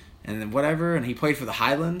and then whatever. And he played for the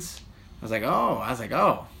Highlands. I was like,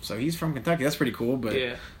 oh, so he's from Kentucky. That's pretty cool. But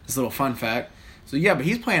this little fun fact. So yeah, but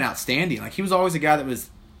he's playing outstanding. Like he was always a guy that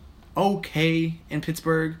was okay in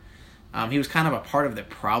Pittsburgh. He was kind of a part of the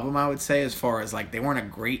problem, I would say, as far as like they weren't a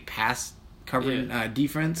great pass covering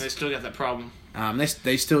defense. They still got that problem.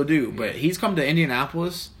 They still do, but he's come to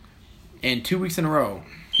Indianapolis, and 2 weeks in a row,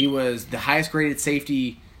 he was the highest graded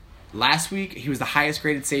safety last week. He was the highest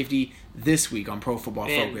graded safety this week on Pro Football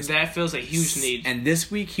Focus. That feels a huge need. And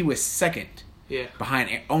this week he was second, behind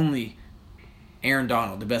only Aaron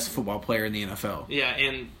Donald, the best football player in the NFL. Yeah,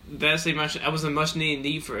 and that was a much needed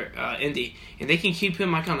need for Indy, and they can keep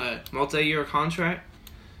him like on a multi-year contract.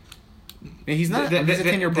 He's not. He's a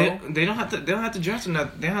 10-year pro. They don't have to. They don't have to draft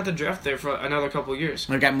another. They don't have to draft there for another couple of years.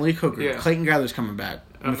 We got Malik Hooker. Yeah. Clayton Gathers coming back.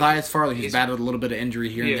 Matthias Farley, he's he's- battled a little bit of injury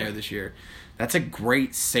here and Yeah. there this year. That's a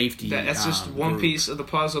great safety. That's just one group. piece of the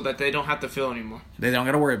puzzle that they don't have to fill anymore. They don't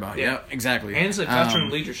got to worry about. Yeah. Yeah, exactly. And it's a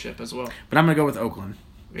veteran leadership as well. But I'm gonna go with Oakland.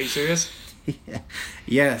 Are you serious?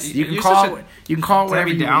 Yes, you can You're call such it. You can call it whatever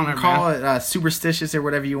Debbie you Downer, can call it superstitious or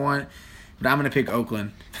whatever you want. But I'm gonna pick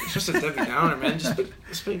Oakland. It's just a Debbie Downer, man.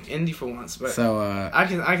 Just pick Indy for once. But So I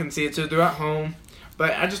can see it too. They're at home,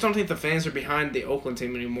 but I just don't think the fans are behind the Oakland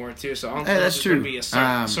team anymore too. So I don't think that's it's going true. to be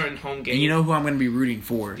a certain home game. and you know who I'm gonna be rooting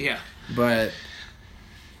for. yeah. But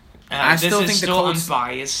I this still is think the still Colts-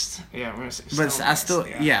 unbiased. Yeah, we're gonna say But I still,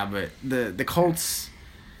 yeah. But the Colts.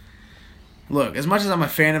 Look, as much as I'm a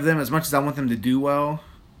fan of them, as much as I want them to do well,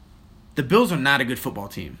 the Bills are not a good football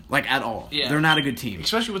team, like at all. Yeah. They're not a good team.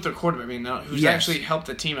 especially with their quarterback, who's Yes. actually helped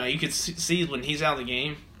the team out. You could see when he's out of the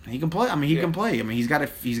game. He can play. I mean, he Yeah. can play. I mean, he's got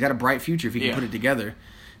a bright future if he can Yeah. put it together.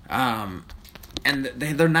 And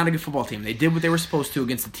they're not a good football team. They did what they were supposed to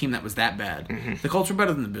against a team that was that bad. Mm-hmm. The Colts were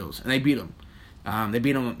better than the Bills, and they beat them. They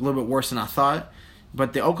beat them a little bit worse than I thought.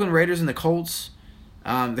 But the Oakland Raiders and the Colts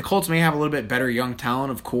may have a little bit better young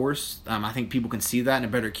talent, of course. I think people can see that in a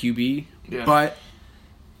better QB. Yeah. But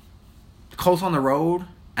the Colts on the road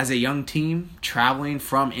as a young team traveling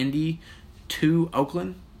from Indy to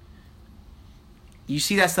Oakland, you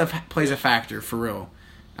see that stuff plays a factor for real.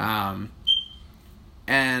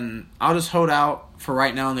 And I'll just hold out for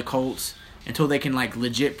right now in the Colts until they can like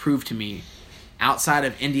legit prove to me outside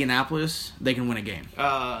of Indianapolis they can win a game.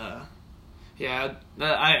 Yeah,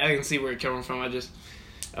 I can see where it's coming from. I just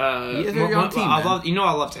they're a young team, I man.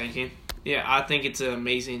 love tanking. Yeah, I think it's an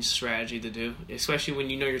amazing strategy to do, especially when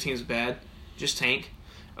you know your team's bad. Just tank.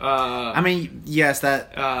 I mean, yes,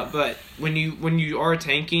 that But when you are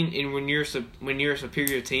tanking and when you're a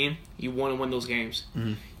superior team, you want to win those games.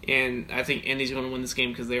 Mhm. And I think Indy's going to win this game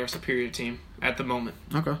because they are a superior team at the moment.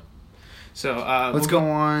 okay. So Let's go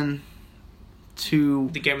on to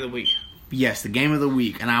the game of the week. the game of the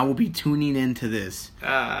week, and I will be tuning into this.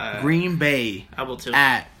 Green Bay I will too.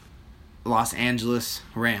 at Los Angeles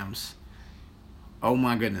Rams. Oh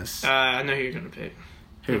my goodness. I know who you're going to pick.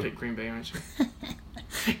 Who? You're going to pick Green Bay, aren't you?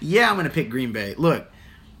 Yeah, I'm going to pick Green Bay. Look,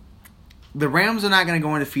 the Rams are not going to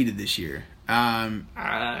go undefeated this year. And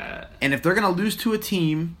if they're going to lose to a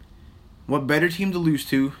team, what better team to lose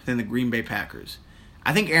to than the Green Bay Packers?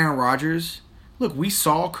 I think Aaron Rodgers, look, we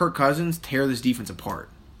saw Kirk Cousins tear this defense apart.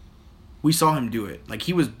 We saw him do it. Like,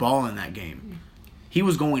 he was balling that game. He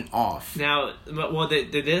was going off. Now, they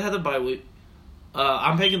did have the bye week.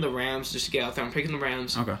 I'm picking the Rams just to get out there. I'm picking the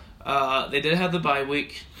Rams. Okay. They did have the bye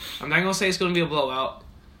week. I'm not gonna say it's gonna be a blowout.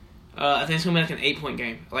 I think it's gonna be like an 8-point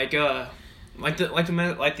game, like the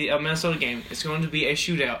Minnesota game. It's going to be a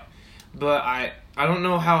shootout. But I don't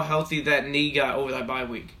know how healthy that knee got over that bye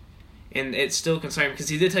week, and it's still concerning because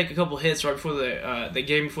he did take a couple hits right before the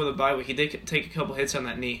game before the bye week. He did take a couple hits on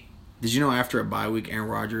that knee. Did you know after a bye week, Aaron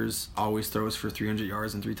Rodgers always throws for 300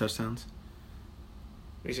 yards and 3 touchdowns?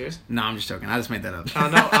 Are you serious? No, I'm just joking. I just made that up. No,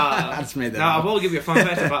 I just made that now, up. I will give you a fun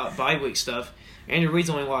fact about bye week stuff. Andrew Reid's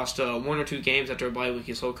only lost 1 or 2 games after a bye week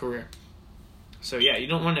his whole career. So, yeah, you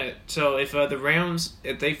don't want to... So, if the Rams,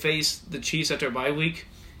 if they face the Chiefs after a bye week,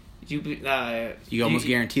 you almost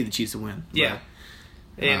guarantee the Chiefs to win. Yeah.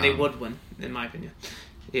 And they would win, in my opinion.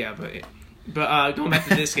 Yeah, but going back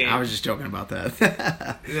to this game... I was just joking about that.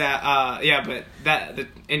 but the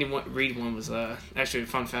Andy Reid one was actually a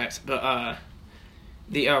fun fact. But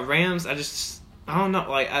the Rams, I don't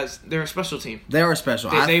know, they're a special team. They are special.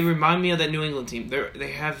 They remind me of that New England team.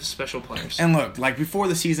 They have special players. And look, like before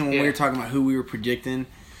the season when we Yeah. were talking about who we were predicting,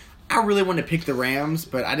 I really wanted to pick the Rams,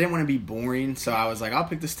 but I didn't want to be boring, so I was like, I'll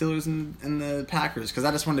pick the Steelers and the Packers because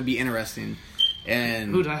I just wanted to be interesting.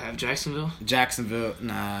 And Who did I have? Jacksonville? Jacksonville,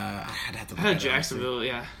 nah, I'd have to. I had Jacksonville,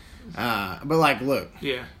 yeah. But like, look,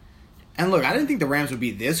 Yeah. and look, I didn't think the Rams would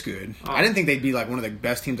be this good. Oh. I didn't think they'd be like one of the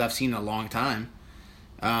best teams I've seen in a long time.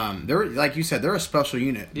 They're like you said, they're a special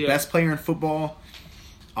unit. Yeah. Best player in football,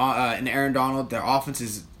 in Aaron Donald. Their offense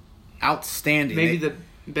is outstanding. Maybe the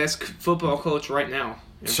best football coach right now.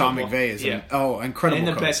 in Sean football. McVay is Yeah. incredible. And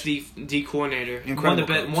the coach. best D coordinator. Incredible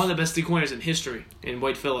coach. One of the best D coordinators in history in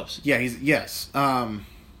Wade Phillips. Yeah, yes.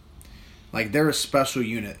 Like they're a special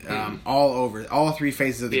unit, all over all 3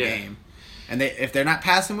 phases of the Yeah. game. And if they're not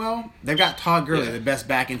passing well, they've got Todd Gurley, Yeah. the best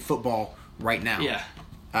back in football right now.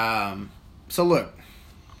 Yeah. So look,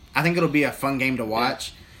 I think it'll be a fun game to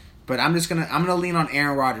watch, but I'm gonna lean on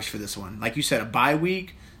Aaron Rodgers for this one. Like you said, a bye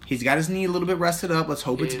week. He's got his knee a little bit rested up. Let's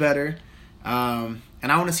hope it's Yeah. better.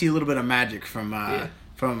 And I want to see a little bit of magic from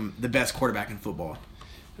the best quarterback in football.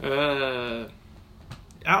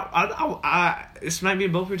 This might be a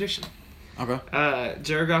bold prediction. Okay.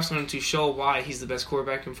 Jared Goff's going to show why he's the best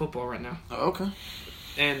quarterback in football right now. Okay.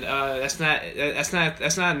 And that's not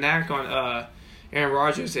a knack on Aaron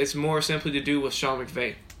Rodgers. It's more simply to do with Sean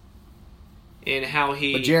McVay and how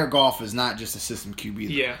he. But Jared Goff is not just a system QB.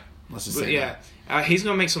 Though. Yeah. Let's just say that. He's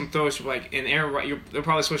gonna make some throws and they'll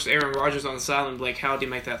probably switch to Aaron Rodgers on the sideline. Like, how did he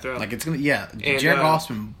make that throw? Like it's gonna. Yeah. And, Jared Goff's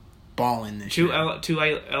been balling this year. Two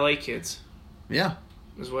LA kids. Yeah.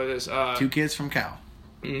 Is what it is. 2 kids from Cal.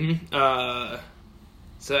 Mm-hmm.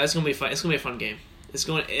 So that's gonna be fun. It's gonna be a fun game. It's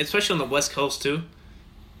going, especially on the West Coast too.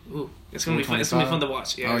 Ooh, it's gonna be fun. It's gonna be fun to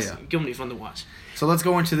watch. Yeah, it's gonna be fun to watch. So let's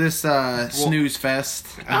go into this snooze fest.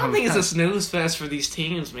 I don't think it's a snooze fest for these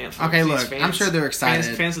teams, man. Okay, look, fans, I'm sure they're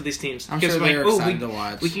excited. Fans of these teams. I'm sure they're excited to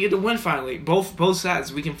watch. We can get a win finally. Both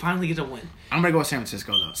sides. We can finally get a win. I'm gonna go with San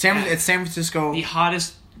Francisco though. It's San Francisco, the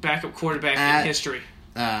hottest backup quarterback in history.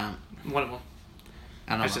 One of them.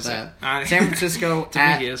 I don't know about that. San Francisco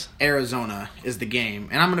at Arizona is the game,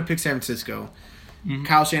 and I'm gonna pick San Francisco. Mm-hmm.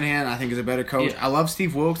 Kyle Shanahan, I think, is a better coach. Yeah. I love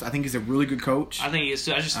Steve Wilkes. I think he's a really good coach. I think he is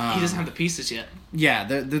too. He doesn't have the pieces yet. Yeah,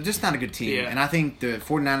 they're just not a good team. Yeah. And I think the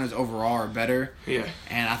 49ers overall are better. Yeah.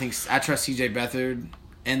 And I trust C.J. Beathard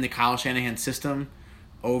in the Kyle Shanahan system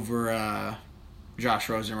over Josh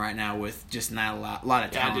Rosen right now with just not a lot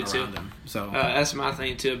of talent around him. So that's my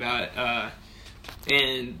thing too about it.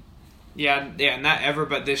 And not ever,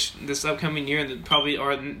 but this upcoming year and probably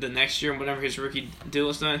or the next year, whenever his rookie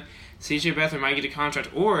deal is done. C.J. Beathard might get a contract,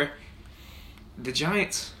 or the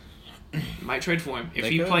Giants might trade for him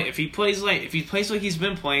if he plays like he's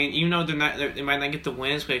been playing. Even though they might not get the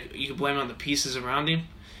wins, but you can blame it on the pieces around him.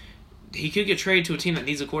 He could get traded to a team that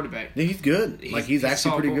needs a quarterback. Yeah, he's good. He's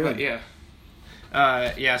actually pretty good.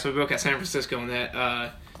 Yeah. So we both got San Francisco on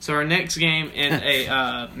that. So our next game in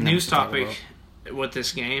a news topic with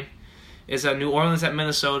this game is New Orleans at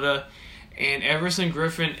Minnesota, and Everson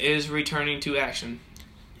Griffin is returning to action.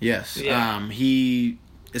 Yes. Yeah. He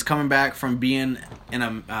is coming back from being in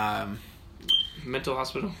a mental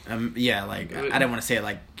hospital. I didn't want to say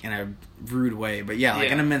it in a rude way, but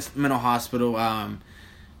in a mental hospital.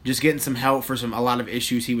 Just getting some help for a lot of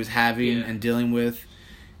issues he was having and dealing with,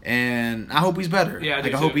 and I hope he's better. Yeah, I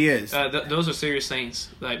hope he is. Those are serious things.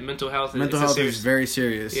 Like mental health. Mental health is very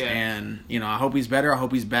serious, and I hope he's better. I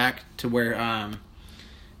hope he's back to where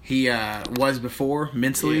he was before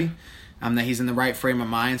mentally. Yeah. That he's in the right frame of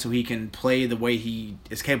mind so he can play the way he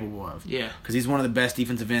is capable of. Yeah. Because he's one of the best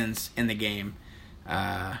defensive ends in the game.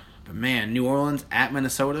 But, man, New Orleans at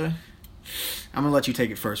Minnesota. I'm going to let you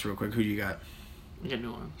take it first real quick. Who do you got? I got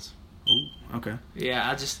New Orleans. Ooh, okay. Yeah,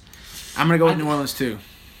 I'm going to go with New Orleans, too.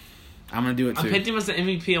 I'm going to do it, too. I picked him as the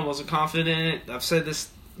MVP. I wasn't confident in it. I've said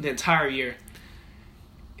this the entire year.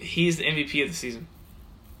 He's the MVP of the season.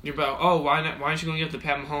 You're about, why aren't you going to give it to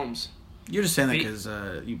Pat Mahomes? You're just saying that because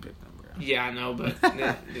you picked him. Yeah, I know, but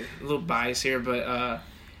a little bias here. But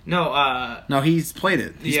no. No, he's played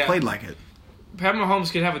it. He's played like it. Pat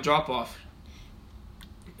Mahomes could have a drop off.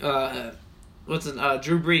 Drew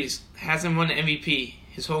Brees hasn't won an MVP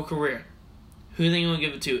his whole career. Who do you think he'll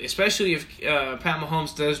give it to? Especially if Pat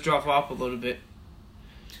Mahomes does drop off a little bit,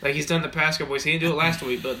 like he's done the past couple weeks. He didn't do it last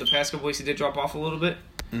week, but the past couple weeks he did drop off a little bit.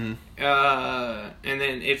 Mm-hmm. And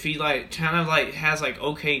then if he has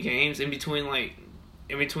okay games in between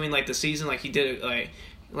the season, like he did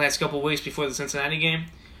last couple of weeks before the Cincinnati game,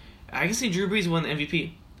 I can see Drew Brees win the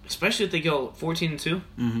MVP, especially if they go 14-2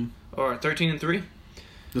 or 13-3.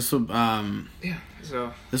 This will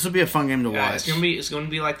So this will be a fun game to watch. It's going to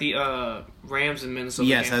be like the Rams and Minnesota.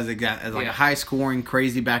 Yes, game. as a high scoring,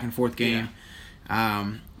 crazy back and forth game.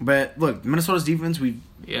 Yeah. But look, Minnesota's defense,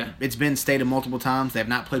 it's been stated multiple times they have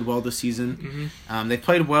not played well this season. Mm-hmm. They've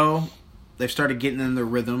played well. They've started getting in their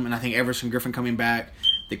rhythm, and I think Everson Griffin coming back,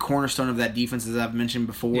 the cornerstone of that defense, as I've mentioned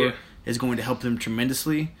before, is going to help them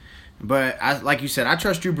tremendously. But like you said, I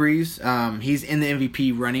trust Drew Brees. He's in the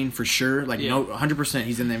MVP running for sure. 100%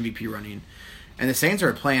 he's in the MVP running. And the Saints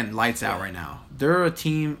are playing lights out right now. They're a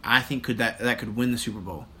team I think that could win the Super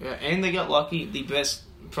Bowl. Yeah, and they got lucky.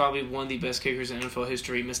 Probably one of the best kickers in NFL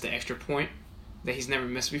history missed the extra point that he's never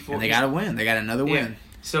missed before. And they got a win. They got another win.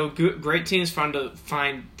 So great teams find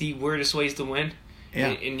the weirdest ways to win. Yeah.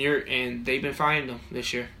 And they've been finding them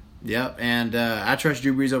this year. Yep. And I trust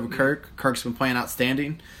Drew Brees over Kirk. Kirk's been playing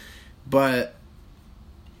outstanding. But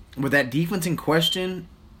with that defense in question,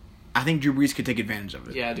 I think Drew Brees could take advantage of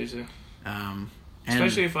it. Yeah, I do too.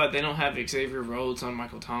 Especially if they don't have Xavier Rhodes on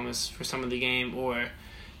Michael Thomas for some of the game, or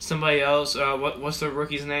somebody else. What's the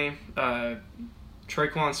rookie's name?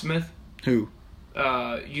 Traquan Smith. Who?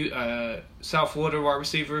 South Florida wide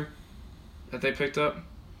receiver that they picked up.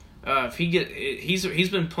 If he's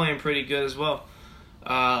been playing pretty good as well.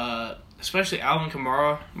 Especially Alvin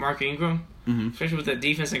Kamara, Mark Ingram, especially with the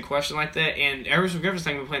defense in question like that. And Everson Griffith's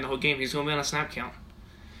not going to be playing the whole game. He's going to be on a snap count.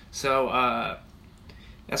 So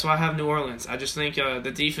that's why I have New Orleans. I just think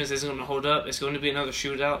the defense isn't going to hold up. It's going to be another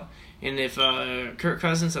shootout. And if Kirk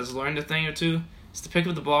Cousins has learned a thing or two, it's to pick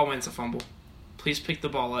up the ball when it's a fumble. Please pick the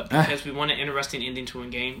ball up because we want an interesting ending to a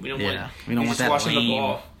game. We don't want that lame, the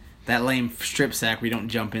ball. That lame strip sack. We don't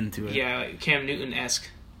jump into it. Yeah, Cam Newton-esque.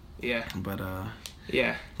 Yeah. But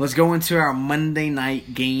yeah. Let's go into our Monday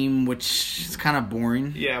night game, which is kind of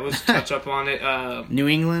boring. Yeah, let's touch up on it. New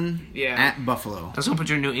England at Buffalo. Let's put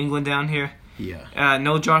your New England down here. Yeah.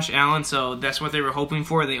 No Josh Allen, so that's what they were hoping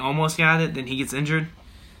for. They almost got it. Then he gets injured.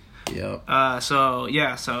 Yep. So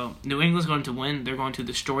New England's going to win. They're going to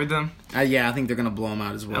destroy them. Yeah, I think they're going to blow them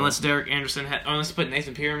out as well. Unless Derek Anderson, unless put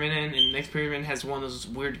Nathan Peterman in, and Nathan Peterman has one of those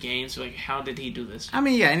weird games. Like, how did he do this? I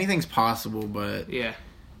mean, yeah, anything's possible, but yeah,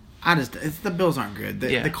 the Bills aren't good.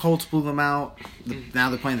 The Colts blew them out. Now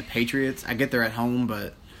they're playing the Patriots. I get they're at home,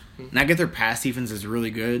 but and I get their pass defense is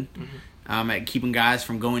really good at keeping guys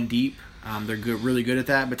from going deep. They're really good at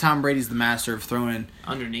that. But Tom Brady's the master of throwing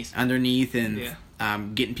underneath and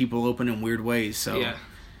getting people open in weird ways. So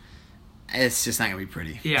it's just not going to be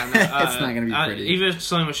pretty. Yeah, no, it's not going to be pretty. Even if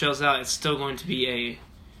Sony Michel's out, it's still going to be a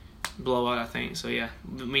blowout, I think. So, yeah,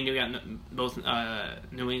 we got both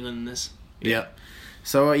New England in this. Yep.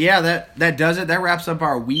 So, that does it. That wraps up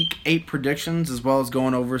our Week 8 predictions, as well as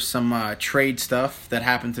going over some trade stuff that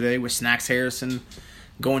happened today with Snacks Harrison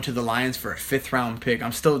going to the Lions for a 5th-round pick.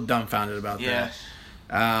 I'm still dumbfounded about that.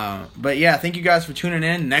 But thank you guys for tuning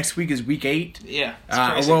in. Next week is Week 8. Yeah,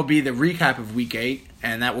 it will be the recap of Week 8,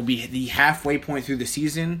 and that will be the halfway point through the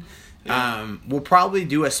season. Yeah. We'll probably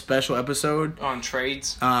do a special episode on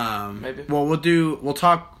trades. Maybe. Well, we'll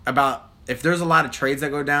talk about if there's a lot of trades that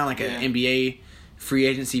go down, like an NBA free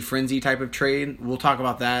agency frenzy type of trade. We'll talk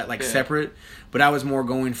about that separate. But I was more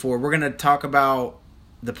going for we're gonna talk about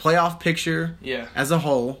the playoff picture as a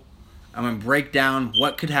whole. I'm gonna break down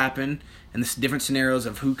what could happen and the different scenarios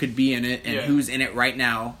of who could be in it and who's in it right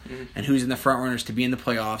now and who's in the front runners to be in the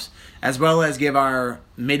playoffs, as well as give our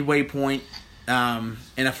midway point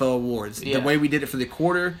NFL awards. The way we did it for the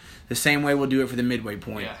quarter, the same way we'll do it for the midway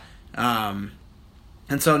point.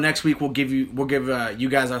 And so next week we'll give you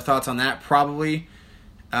guys our thoughts on that probably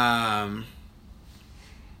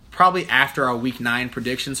after our Week 9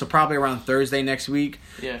 prediction. So probably around Thursday next week,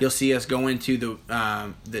 you'll see us go into the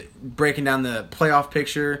breaking down the playoff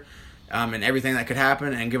picture and everything that could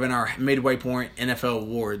happen, and giving our midway point NFL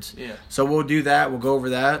awards. So we'll do that. We'll go over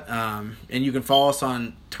that, and you can follow us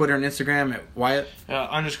on Twitter and Instagram at Wyatt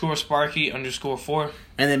 _Sparky_4,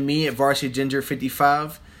 and then me at Varsity Ginger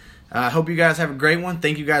 55. Hope you guys have a great one.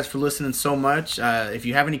 Thank you guys for listening so much. If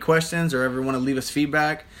you have any questions or ever want to leave us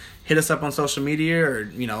feedback, hit us up on social media or,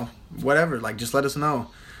 whatever. Just let us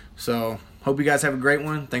know. So, hope you guys have a great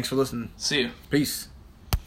one. Thanks for listening. See you. Peace.